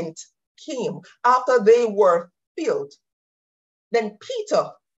empowerment came, after they were filled, then Peter,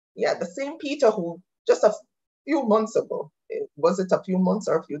 the same Peter who just a few months ago, was it a few months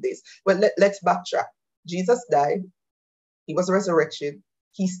or a few days? Well, let's backtrack. Jesus died. He was resurrected.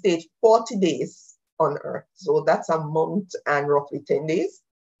 He stayed 40 days on earth. So that's a month and roughly 10 days.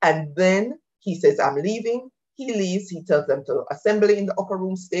 And then he says, I'm leaving. He leaves. He tells them to assemble in the upper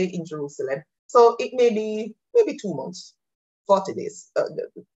room, stay in Jerusalem. So it may be maybe 2 months, 40 days.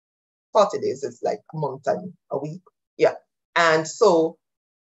 40 days is like a month and a week. Yeah. And so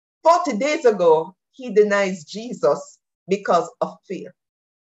 40 days ago, he denies Jesus because of fear.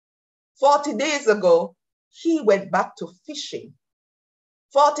 40 days ago, he went back to fishing.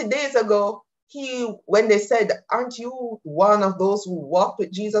 40 days ago, when they said, aren't you one of those who walked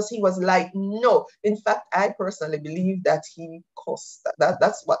with Jesus? He was like, no. In fact, I personally believe that he cursed.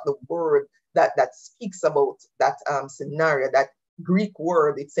 That's what the word that speaks about that scenario, that Greek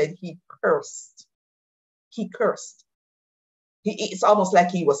word, it said he cursed. He cursed. It's almost like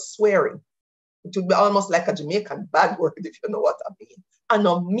he was swearing. It would be almost like a Jamaican bad word, if you know what I mean. And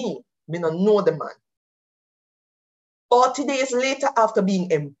on me don't know the man. 40 days later, after being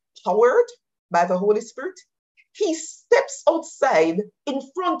empowered by the Holy Spirit, he steps outside in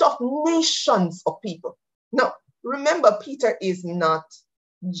front of nations of people. Now, remember, Peter is not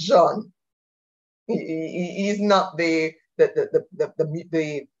John. He is not the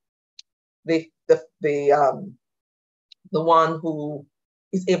one who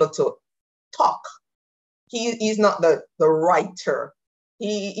is able to talk. He is not the writer.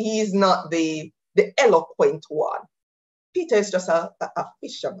 He is not the eloquent one. Peter is just a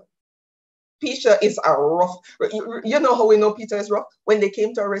fisherman. Peter is a rough. You know how we know Peter is rough? When they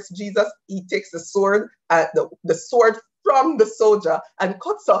came to arrest Jesus, he takes the sword, the sword from the soldier and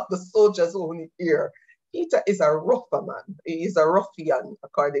cuts off the soldier's own ear. Peter is a rougher man. He is a ruffian,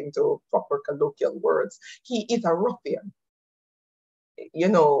 according to proper colloquial words. He is a ruffian,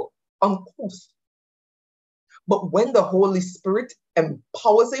 uncouth. But when the Holy Spirit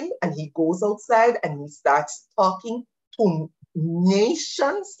empowers him and he goes outside and he starts talking to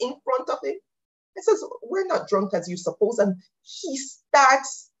nations in front of him, he says, we're not drunk as you suppose. And he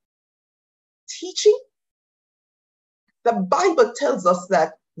starts teaching. The Bible tells us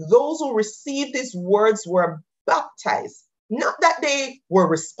that those who received his words were baptized. Not that they were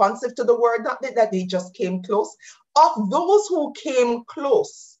responsive to the word, not that they just came close. Of those who came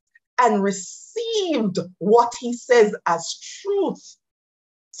close and received what he says as truth.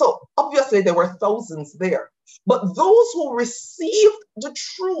 So obviously there were thousands there. But those who received the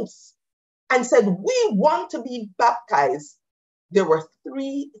truth and said, we want to be baptized, there were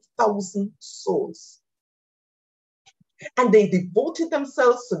 3,000 souls. And they devoted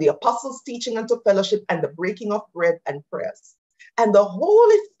themselves to the apostles' teaching and to fellowship and the breaking of bread and prayers. And the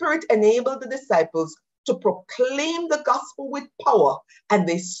Holy Spirit enabled the disciples to proclaim the gospel with power, and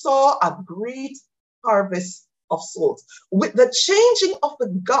they saw a great harvest of souls. With the changing of the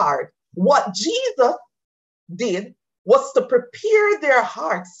guard, what Jesus did was to prepare their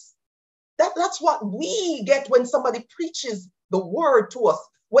hearts. That's what we get when somebody preaches the word to us.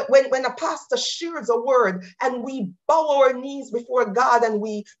 When a pastor shares a word and we bow our knees before God and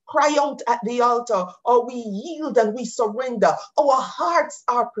we cry out at the altar, or we yield and we surrender, our hearts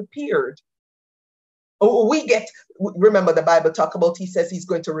are prepared. Remember the Bible talk about, he says he's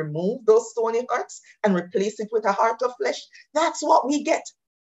going to remove those stony hearts and replace it with a heart of flesh. That's what we get.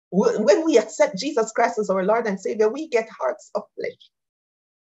 When we accept Jesus Christ as our Lord and Savior, we get hearts of flesh.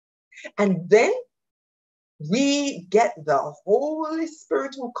 And then we get the Holy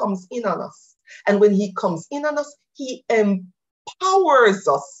Spirit who comes in on us. And when he comes in on us, he empowers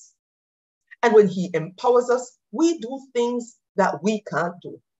us. And when he empowers us, we do things that we can't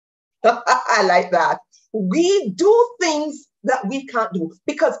do. I like that. We do things that we can't do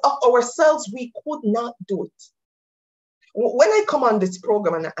because of ourselves. We could not do it. When I come on this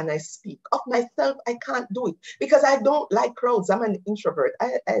program and I speak of myself, I can't do it because I don't like crowds. I'm an introvert.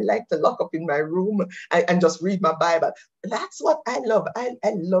 I like to lock up in my room and just read my Bible. That's what I love. I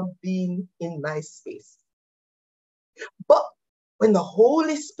love being in my space. But when the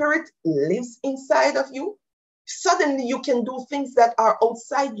Holy Spirit lives inside of you, suddenly you can do things that are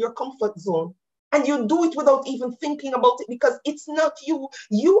outside your comfort zone. And you do it without even thinking about it because it's not you.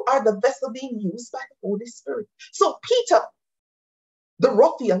 You are the vessel being used by the Holy Spirit. So Peter, the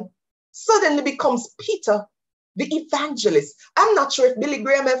ruffian, suddenly becomes Peter, the evangelist. I'm not sure if Billy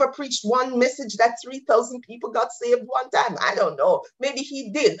Graham ever preached one message that 3,000 people got saved one time. I don't know. Maybe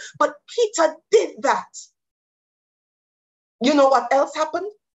he did. But Peter did that. You know what else happened?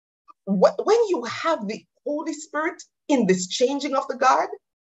 When you have the Holy Spirit in this changing of the guard,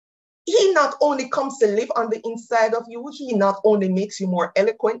 he not only comes to live on the inside of you, he not only makes you more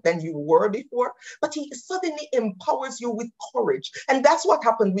eloquent than you were before, but he suddenly empowers you with courage. And that's what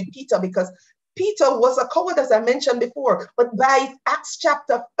happened with Peter, because Peter was a coward, as I mentioned before. But by Acts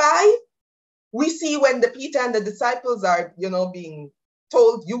chapter 5, we see when the Peter and the disciples are, being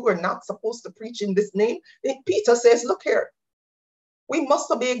told, you were not supposed to preach in this name. Peter says, look here, we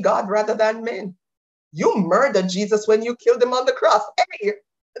must obey God rather than men. You murdered Jesus when you killed him on the cross. Hey,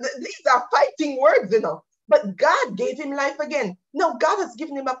 these are fighting words, But God gave him life again. Now God has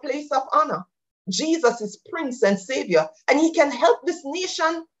given him a place of honor. Jesus is Prince and Savior, and he can help this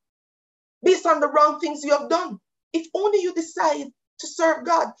nation based on the wrong things you have done. If only you decide to serve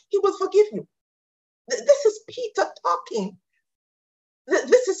God, he will forgive you. This is Peter talking.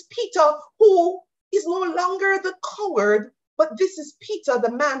 This is Peter who is no longer the coward, but this is Peter,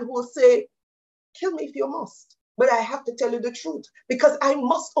 the man who will say, kill me if you must, but I have to tell you the truth because I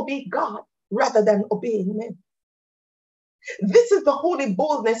must obey God rather than obeying men. This is the holy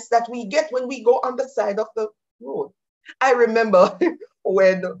boldness that we get when we go on the side of the road. I remember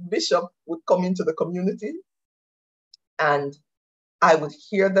when the bishop would come into the community and I would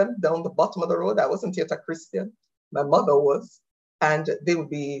hear them down the bottom of the road. I wasn't yet a Christian. My mother was. And they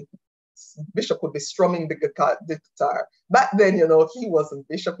would be, bishop would be strumming the guitar. Back then, he wasn't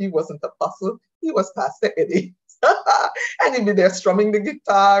bishop. He wasn't apostle. He was Pastor Eddie. And he'd be there strumming the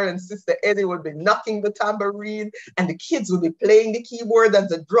guitar, and Sister Eddie would be knocking the tambourine, and the kids would be playing the keyboard and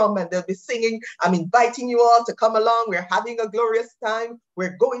the drum, and they'll be singing, I'm inviting you all to come along. We're having a glorious time.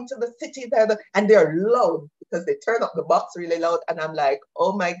 We're going to the city there. And they're loud because they turn up the box really loud. And I'm like,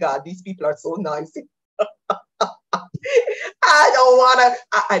 oh my God, these people are so nice. I don't want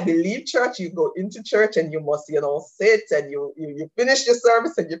to, I believe church, you go into church and you must, sit and you finish your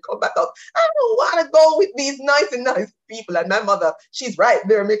service and you come back out. I don't want to go with these nice people. And my mother, she's right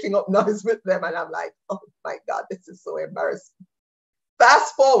there making up noise with them. And I'm like, oh my God, this is so embarrassing.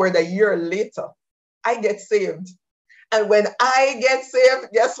 Fast forward a year later, I get saved. And when I get saved,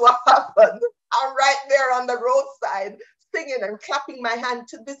 guess what happened? I'm right there on the roadside singing and clapping my hand.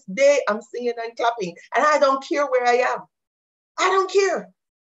 To this day, I'm singing and clapping. And I don't care where I am. I don't care.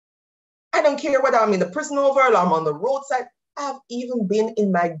 I don't care whether I'm in the prison overall or I'm on the roadside. I've even been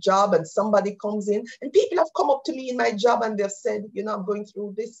in my job and somebody comes in and people have come up to me in my job and they've said, I'm going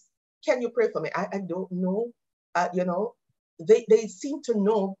through this. Can you pray for me? I don't know. They seem to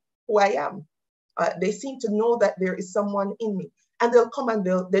know who I am. They seem to know that there is someone in me. And they'll come and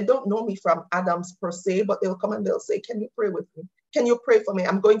they don't know me from Adams per se, but they'll come and they'll say, can you pray with me? Can you pray for me?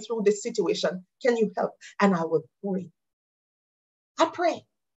 I'm going through this situation. Can you help? And I will pray. I pray.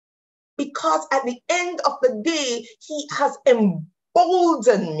 Because at the end of the day, he has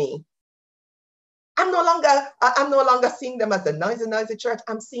emboldened me. I'm no longer seeing them as a noisy church.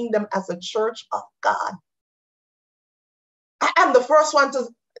 I'm seeing them as a church of God. I am the first one to,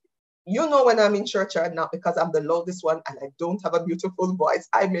 when I'm in church or not, because I'm the loudest one and I don't have a beautiful voice,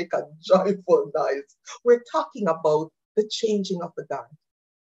 I make a joyful noise. We're talking about the changing of the guard.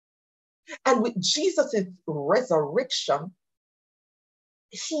 And with Jesus' resurrection,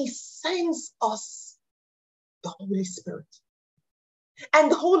 he sends us the Holy Spirit. And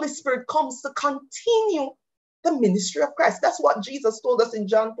the Holy Spirit comes to continue the ministry of Christ. That's what Jesus told us in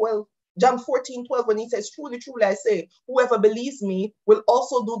John 14:12, when he says, truly, truly, I say, whoever believes me will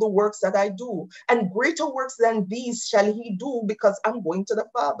also do the works that I do. And greater works than these shall he do because I'm going to the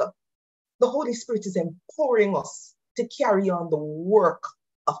Father. The Holy Spirit is empowering us to carry on the work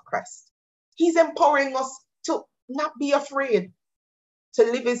of Christ. He's empowering us to not be afraid. To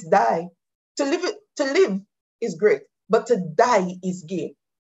live is die. To live is great, but to die is gain.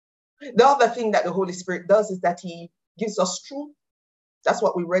 The other thing that the Holy Spirit does is that he gives us truth. That's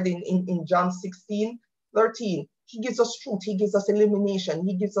what we read in John 16:13. He gives us truth. He gives us illumination.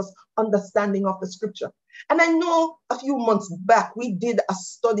 He gives us understanding of the scripture. And I know a few months back, we did a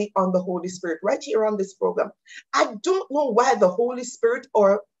study on the Holy Spirit right here on this program. I don't know why the Holy Spirit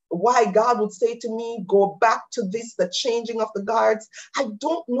or why God would say to me, go back to this, the changing of the guards. I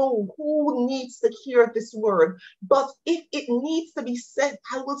don't know who needs to hear this word, but if it needs to be said,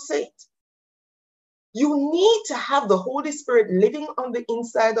 I will say it. You need to have the Holy Spirit living on the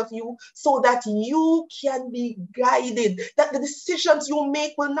inside of you so that you can be guided, that the decisions you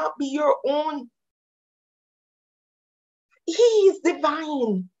make will not be your own. He is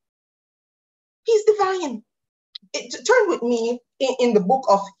divine. He's divine. Turn with me in the book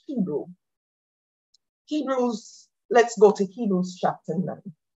of Hebrews. Let's go to Hebrews chapter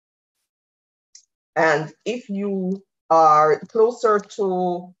 9. And if you are closer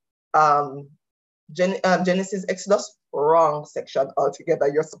to Genesis, Exodus, wrong section altogether.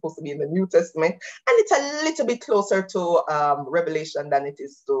 You're supposed to be in the New Testament. And it's a little bit closer to Revelation than it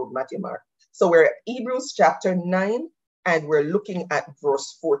is to Matthew, Mark. So we're at Hebrews chapter 9, and we're looking at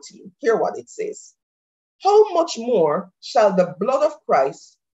verse 14. Hear what it says. How much more shall the blood of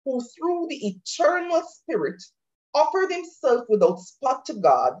Christ, who through the eternal Spirit offered himself without spot to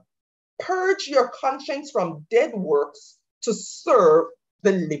God, purge your conscience from dead works to serve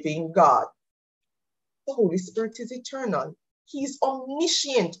the living God? The Holy Spirit is eternal. He is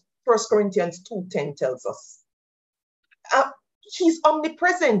omniscient. 1 Corinthians 2:10 tells us. He's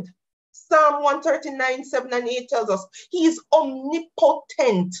omnipresent. Psalm 139:7 and 8 tells us he is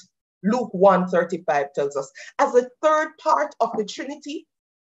omnipotent. Luke 1:35 tells us as a third part of the Trinity,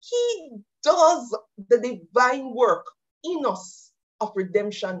 he does the divine work in us of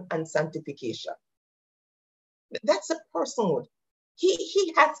redemption and sanctification. That's a personhood.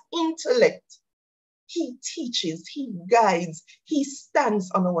 He has intellect. He teaches, he guides, he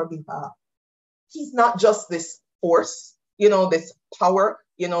stands on our behalf. He's not just this force, this power,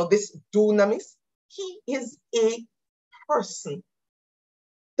 this dunamis. He is a person.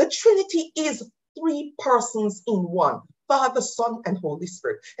 The Trinity is three persons in one, Father, Son, and Holy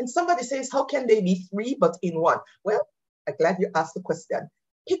Spirit. And somebody says, how can they be three but in one? Well, I'm glad you asked the question.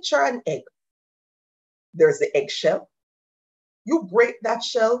 Picture an egg. There's the eggshell. You break that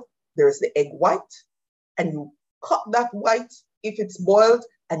shell, there's the egg white, and you cut that white if it's boiled,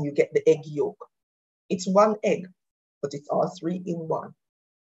 and you get the egg yolk. It's one egg, but it's all three in one.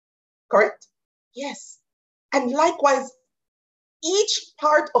 Correct? Yes. And likewise, each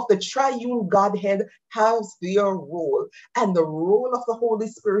part of the triune Godhead has their role. And the role of the Holy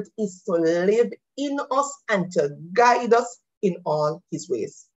Spirit is to live in us and to guide us in all his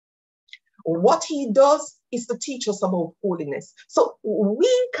ways. What he does is to teach us about holiness. So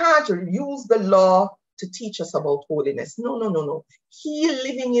we can't use the law to teach us about holiness. No. He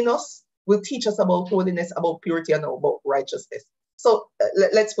living in us will teach us about holiness, about purity, and about righteousness. So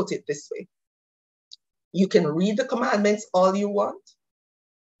let's put it this way. You can read the commandments all you want,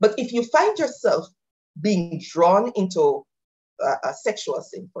 but if you find yourself being drawn into a sexual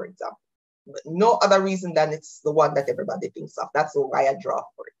sin, for example, no other reason than it's the one that everybody thinks of. That's why I draw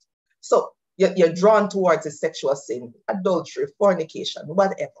for it. So you're drawn towards a sexual sin, adultery, fornication,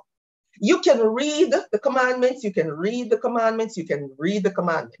 whatever. You can read the commandments, you can read the commandments, you can read the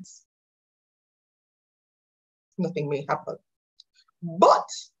commandments. Nothing may happen. But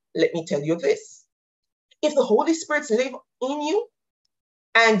let me tell you this. If the Holy Spirit lives in you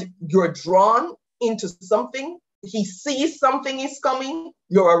and you're drawn into something, he sees something is coming,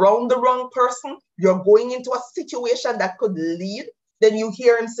 you're around the wrong person, you're going into a situation that could lead, then you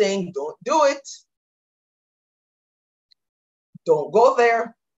hear him saying, don't do it. Don't go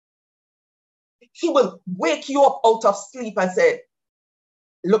there. He will wake you up out of sleep and say,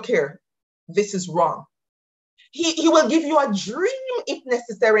 look here, this is wrong. He will give you a dream if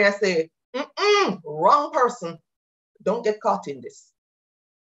necessary and say, wrong person. Don't get caught in this.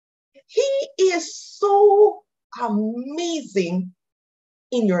 He is so amazing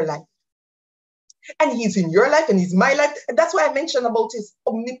in your life. And he's in your life and he's my life. And that's why I mentioned about his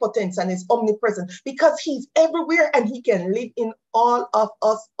omnipotence and his omnipresence, because he's everywhere and he can live in all of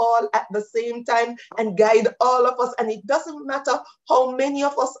us all at the same time and guide all of us. And it doesn't matter how many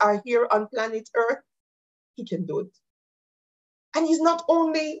of us are here on planet Earth, he can do it. And he's not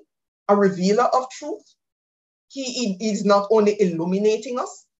only a revealer of truth, he is not only illuminating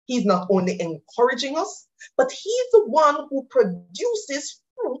us, he's not only encouraging us, but he's the one who produces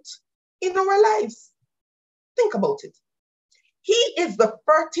fruit in our lives. Think about it. He is the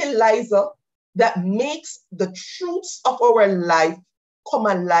fertilizer that makes the truths of our life come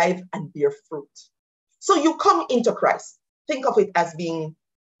alive and bear fruit. So you come into Christ. Think of it as being,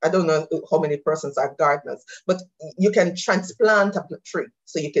 I don't know how many persons are gardeners, but you can transplant a tree.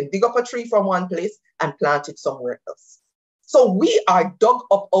 So you can dig up a tree from one place and plant it somewhere else. So we are dug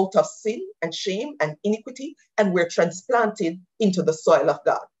up out of sin and shame and iniquity, and we're transplanted into the soil of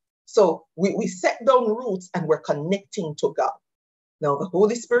God. So we set down roots and we're connecting to God. Now the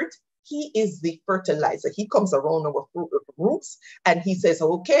Holy Spirit, he is the fertilizer. He comes around our roots and he says,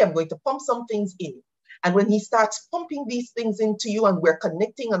 okay, I'm going to pump some things in you. And when he starts pumping these things into you and we're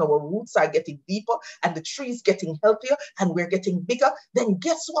connecting and our roots are getting deeper and the tree is getting healthier and we're getting bigger, then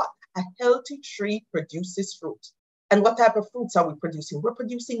guess what? A healthy tree produces fruit. And what type of fruits are we producing? We're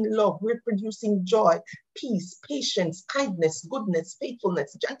producing love, we're producing joy, peace, patience, kindness, goodness,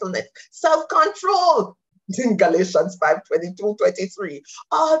 faithfulness, gentleness, self-control. In Galatians 5:22-23.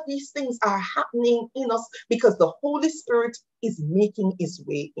 All these things are happening in us because the Holy Spirit is making his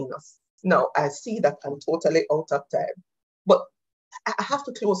way in us. Now, I see that I'm totally out of time, but I have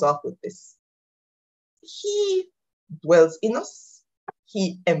to close off with this. He dwells in us.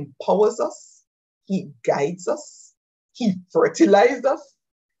 He empowers us. He guides us. He fertilizes us.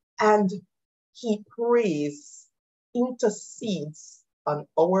 And he prays, intercedes on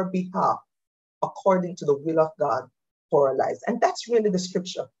our behalf according to the will of God for our lives. And that's really the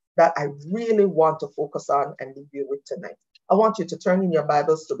scripture that I really want to focus on and leave you with tonight. I want you to turn in your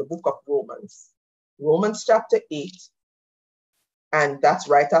Bibles to the book of Romans. Romans chapter 8. And that's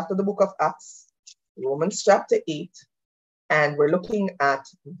right after the book of Acts, Romans chapter 8. And we're looking at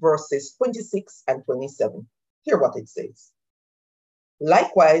verses 26 and 27. Hear what it says.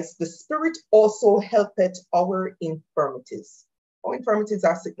 Likewise, the Spirit also helpeth our infirmities. Our infirmities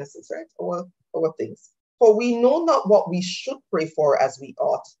are sicknesses, right? Our things. For we know not what we should pray for as we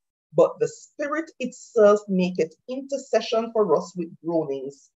ought, but the Spirit itself maketh intercession for us with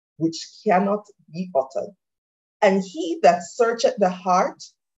groanings which cannot be uttered. And he that searcheth the heart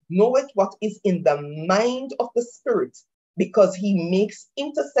knoweth what is in the mind of the Spirit, because he makes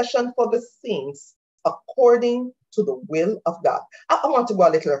intercession for the saints according to the will of God. I want to go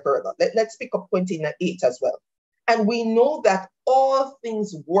a little further. Let's pick up 28 as well. And we know that all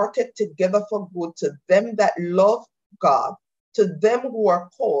things work it together for good to them that love God, to them who are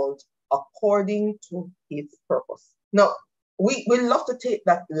called according to his purpose. Now, we love to take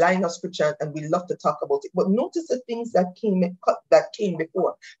that line of scripture and we love to talk about it, but notice the things that came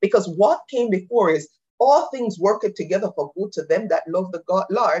before. Because what came before is all things work it together for good to them that love the God,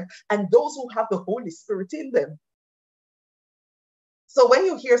 Lord, and those who have the Holy Spirit in them. So when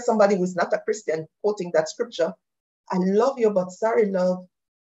you hear somebody who's not a Christian quoting that scripture, I love you, but sorry, love,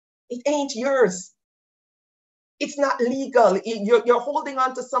 it ain't yours. It's not legal. You're holding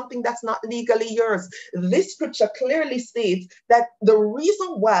on to something that's not legally yours. This scripture clearly states that the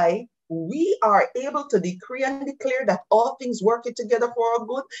reason why we are able to decree and declare that all things work it together for our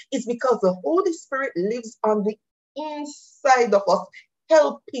good is because the Holy Spirit lives on the inside of us,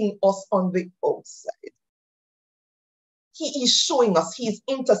 helping us on the outside. He is showing us, he is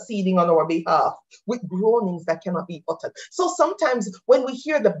interceding on our behalf with groanings that cannot be uttered. So sometimes when we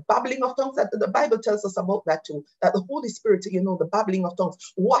hear the babbling of tongues, that the Bible tells us about that too, that the Holy Spirit, the babbling of tongues,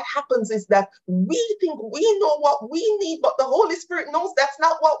 what happens is that we think we know what we need, but the Holy Spirit knows that's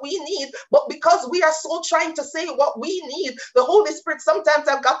not what we need. But because we are so trying to say what we need, the Holy Spirit sometimes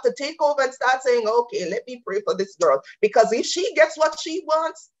have got to take over and start saying, okay, let me pray for this girl. Because if she gets what she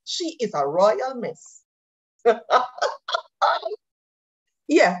wants, she is a royal mess.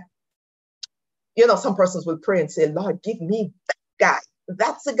 Yeah. Some persons will pray and say, Lord, give me that guy.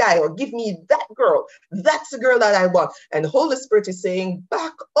 That's the guy. Or give me that girl. That's the girl that I want. And the Holy Spirit is saying,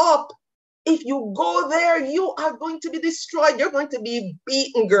 back up. If you go there, you are going to be destroyed. You're going to be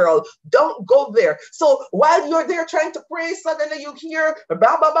beaten, girl. Don't go there. So while you're there trying to pray, suddenly you hear, and the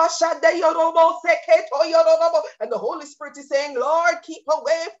Holy Spirit is saying, Lord, keep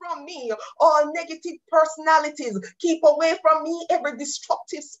away from me all negative personalities. Keep away from me every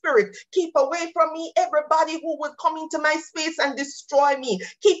destructive spirit. Keep away from me everybody who would come into my space and destroy me.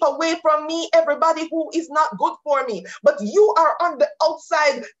 Keep away from me everybody who is not good for me. But you are on the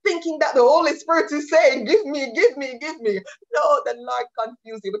outside thinking that the Holy Spirit is saying, give me, give me, give me. No, the Lord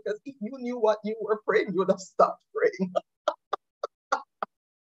confused you, because if you knew what you were praying, you would have stopped praying.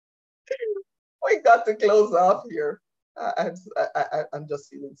 We got to close off here. I'm just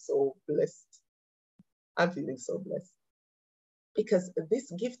feeling so blessed. I'm feeling so blessed. Because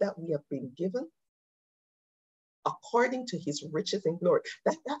this gift that we have been given, according to his riches in glory,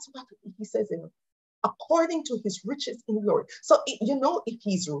 that's what he says in according to his riches in glory. So, if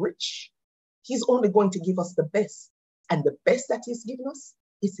he's rich, he's only going to give us the best. And the best that he's given us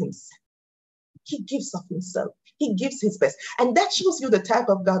is himself. He gives of himself. He gives his best. And that shows you the type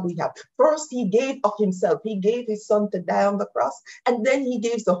of God we have. First, he gave of himself. He gave his son to die on the cross. And then he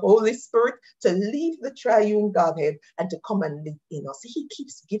gave the Holy Spirit to leave the triune Godhead and to come and live in us. He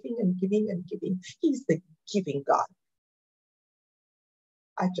keeps giving and giving and giving. He's the giving God.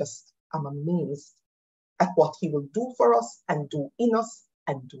 I'm amazed at what he will do for us and do in us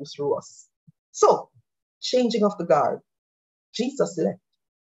and do through us. So, changing of the guard. Jesus left.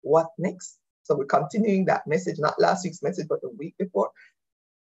 What next? So we're continuing that message, not last week's message, but the week before.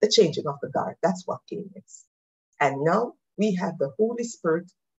 The changing of the guard. That's what came next. And now we have the Holy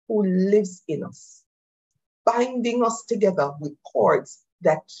Spirit who lives in us, binding us together with cords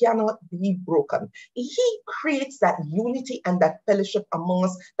that cannot be broken. He creates that unity and that fellowship among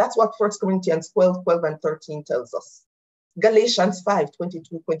us. That's what 1 Corinthians 12 and 13 tells us. Galatians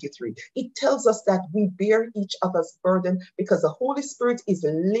 5:22-23. It tells us that we bear each other's burden because the Holy Spirit is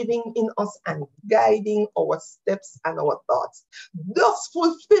living in us and guiding our steps and our thoughts, thus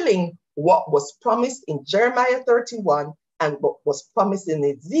fulfilling what was promised in Jeremiah 31 and what was promised in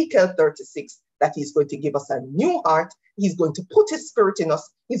Ezekiel 36, that he's going to give us a new heart. He's going to put his spirit in us.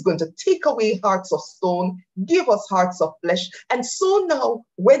 He's going to take away hearts of stone, give us hearts of flesh. And so now,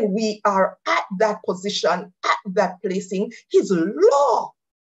 when we are at that position, at that placing, his law,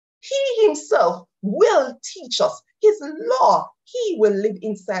 he himself will teach us. His law, he will live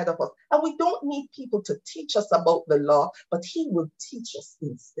inside of us. And we don't need people to teach us about the law, but he will teach us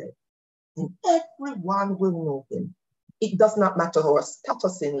instead. And everyone will know him. It does not matter our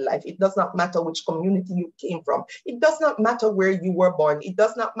status in life. It does not matter which community you came from. It does not matter where you were born. It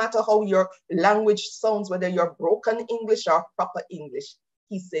does not matter how your language sounds, whether you're broken English or proper English.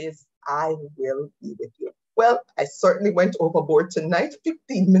 He says, I will be with you. Well, I certainly went overboard tonight,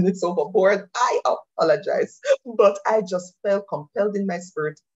 15 minutes overboard. I apologize, but I just felt compelled in my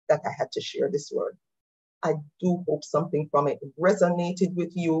spirit that I had to share this word. I do hope something from it resonated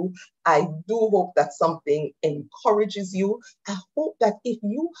with you. I do hope that something encourages you. I hope that if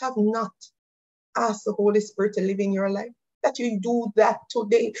you have not asked the Holy Spirit to live in your life, that you do that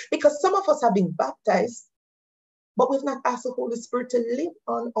today. Because some of us have been baptized, but we've not asked the Holy Spirit to live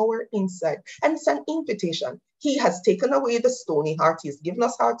on our inside. And it's an invitation. He has taken away the stony heart. He's given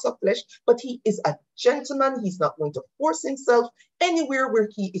us hearts of flesh, but he is a gentleman. He's not going to force himself anywhere where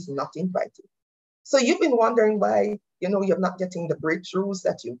he is not invited. So you've been wondering why, you're not getting the breakthroughs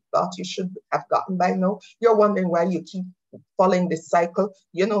that you thought you should have gotten by now. You're wondering why you keep following this cycle.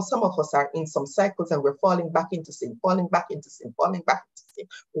 Some of us are in some cycles and we're falling back into sin, falling back into sin, falling back into sin.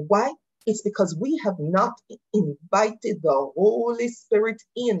 Why? It's because we have not invited the Holy Spirit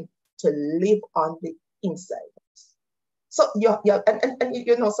in to live on the inside. So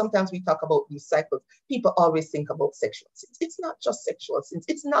and sometimes we talk about these cycles. People always think about sexual sins. It's not just sexual sins.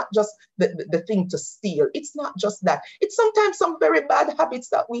 It's not just the thing to steal. It's not just that. It's sometimes some very bad habits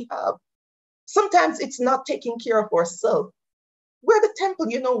that we have. Sometimes it's not taking care of ourselves. We're the temple,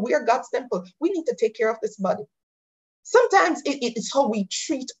 we're God's temple. We need to take care of this body. Sometimes it's how we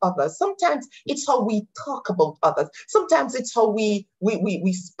treat others. Sometimes it's how we talk about others. Sometimes it's how we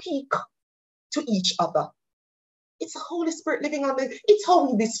speak to each other. It's the Holy Spirit living on the, it's how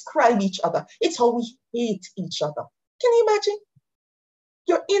we describe each other. It's how we hate each other. Can you imagine?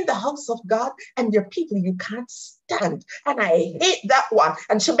 You're in the house of God and there are people you can't stand. And I hate that one.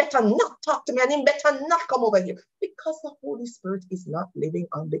 And she better not talk to me and he better not come over here. Because the Holy Spirit is not living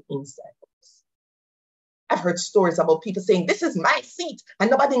on the inside of us. I've heard stories about people saying, this is my seat.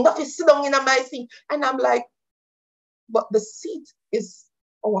 And nobody enough is sitting down in my seat. And I'm like, but the seat is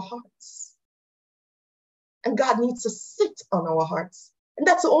our hearts. And God needs to sit on our hearts. And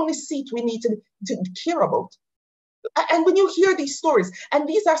that's the only seat we need to care about. And when you hear these stories, and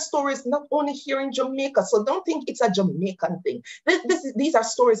these are stories not only here in Jamaica, so don't think it's a Jamaican thing. These are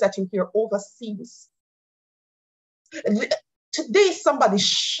stories that you hear overseas. Today, somebody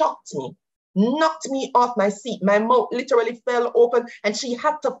shocked me, knocked me off my seat. My mouth literally fell open, and she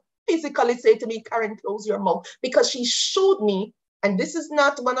had to physically say to me, Karen, close your mouth, because she showed me. And this is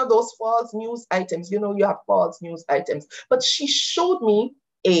not one of those false news items. You have false news items. But she showed me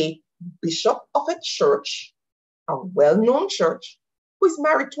a bishop of a church, a well-known church, who is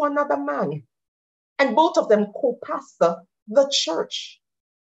married to another man. And both of them co-pastor the church.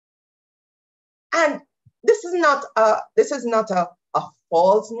 And this is not a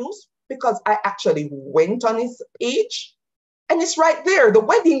false news, because I actually went on his page. And it's right there. The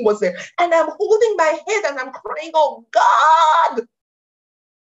wedding was there. And I'm holding my head and I'm crying, oh God.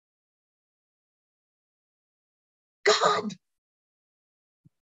 God.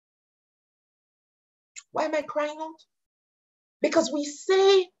 Why am I crying out? Because we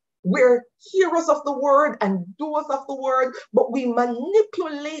say we're hearers of the word and doers of the word, but we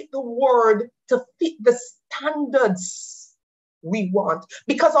manipulate the word to fit the standards we want,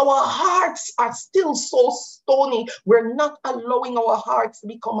 because our hearts are still so stony. We're not allowing our hearts to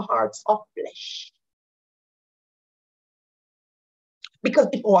become hearts of flesh. Because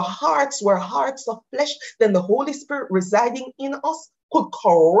if our hearts were hearts of flesh, then the Holy Spirit residing in us could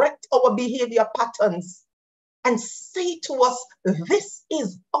correct our behavior patterns and say to us, this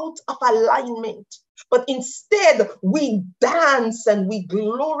is out of alignment. But instead, we dance and we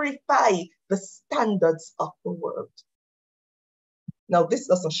glorify the standards of the world. Now, this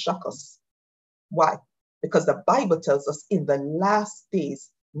doesn't shock us. Why? Because the Bible tells us in the last days,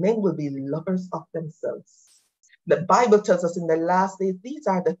 men will be lovers of themselves. The Bible tells us in the last days, these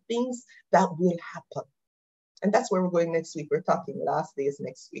are the things that will happen. And that's where we're going next week. We're talking last days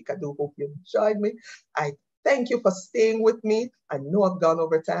next week. I do hope you enjoyed me. I thank you for staying with me. I know I've gone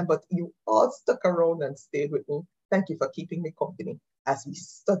over time, but you all stuck around and stayed with me. Thank you for keeping me company as we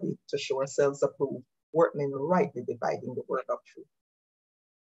study to show ourselves approved, workmen rightly dividing the word of truth.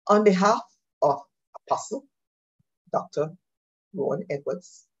 On behalf of Apostle Dr. Rowan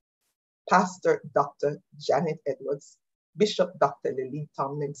Edwards, Pastor Dr. Janet Edwards, Bishop Dr. Lily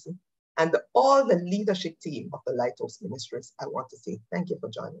Tomlinson, and all the leadership team of the Lighthouse Ministries, I want to say thank you for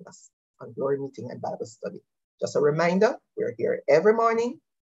joining us on Glory Meeting and Bible Study. Just a reminder, we're here every morning,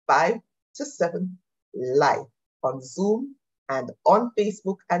 5 to 7, live on Zoom and on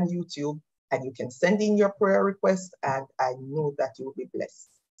Facebook and YouTube. And you can send in your prayer request, and I know that you will be blessed.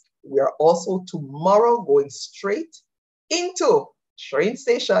 We are also tomorrow going straight into train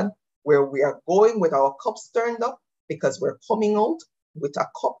station, where we are going with our cups turned up, because we're coming out with a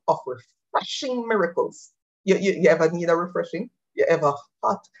cup of refreshing miracles. You ever need a refreshing? You ever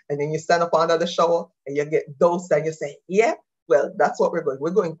hot, and then you stand up under the shower and you get dosed and you say, yeah, well, that's what we're going.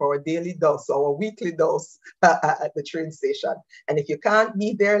 We're going for a daily dose, our weekly dose at the train station. And if you can't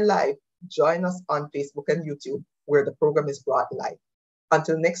be there live, join us on Facebook and YouTube, where the program is brought live.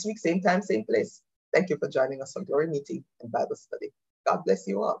 Until next week, same time, same place. Thank you for joining us on Glory Meeting and Bible Study. God bless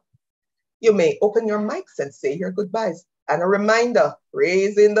you all. You may open your mics and say your goodbyes. And a reminder,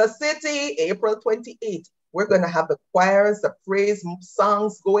 Praise in the City, April 28th. We're going to have the choirs, the praise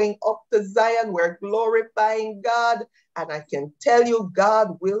songs going up to Zion. We're glorifying God. And I can tell you,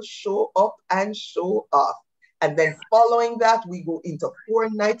 God will show up and show off. And then following that, we go into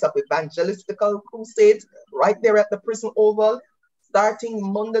 4 nights of evangelistical crusades right there at the Prison Oval,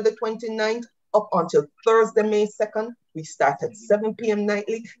 starting Monday the 29th up until Thursday, May 2nd. We start at 7 p.m.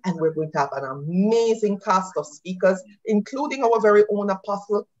 nightly, and we're going to have an amazing cast of speakers, including our very own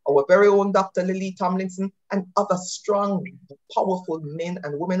apostle, our very own Dr. Lily Tomlinson, and other strong, powerful men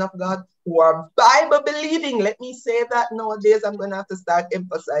and women of God who are Bible believing. Let me say that nowadays. I'm going to have to start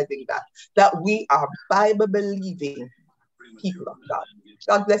emphasizing that we are Bible believing people of God.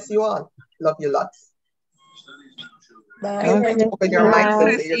 God bless you all. Love you lots. Bye. Feel free to open your mics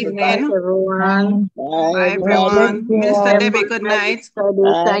and say your goodbye. Everyone. Bye, everyone. Minister Debbie, good night. Bye,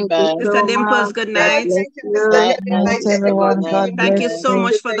 bye. Mr. Dimples, good night. Thank you, Mr. Night, Good night, everyone. everyone. God Thank bless you so you.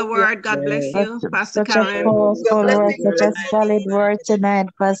 much for the word. God bless you, Pastor Such a Karen. powerful word, such a solid Blessings. word tonight,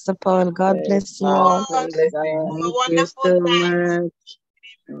 Pastor Paul. God bless you all. Blessings. Thank you so much.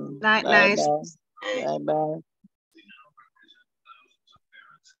 Night, Bye, night. bye. Bye, bye.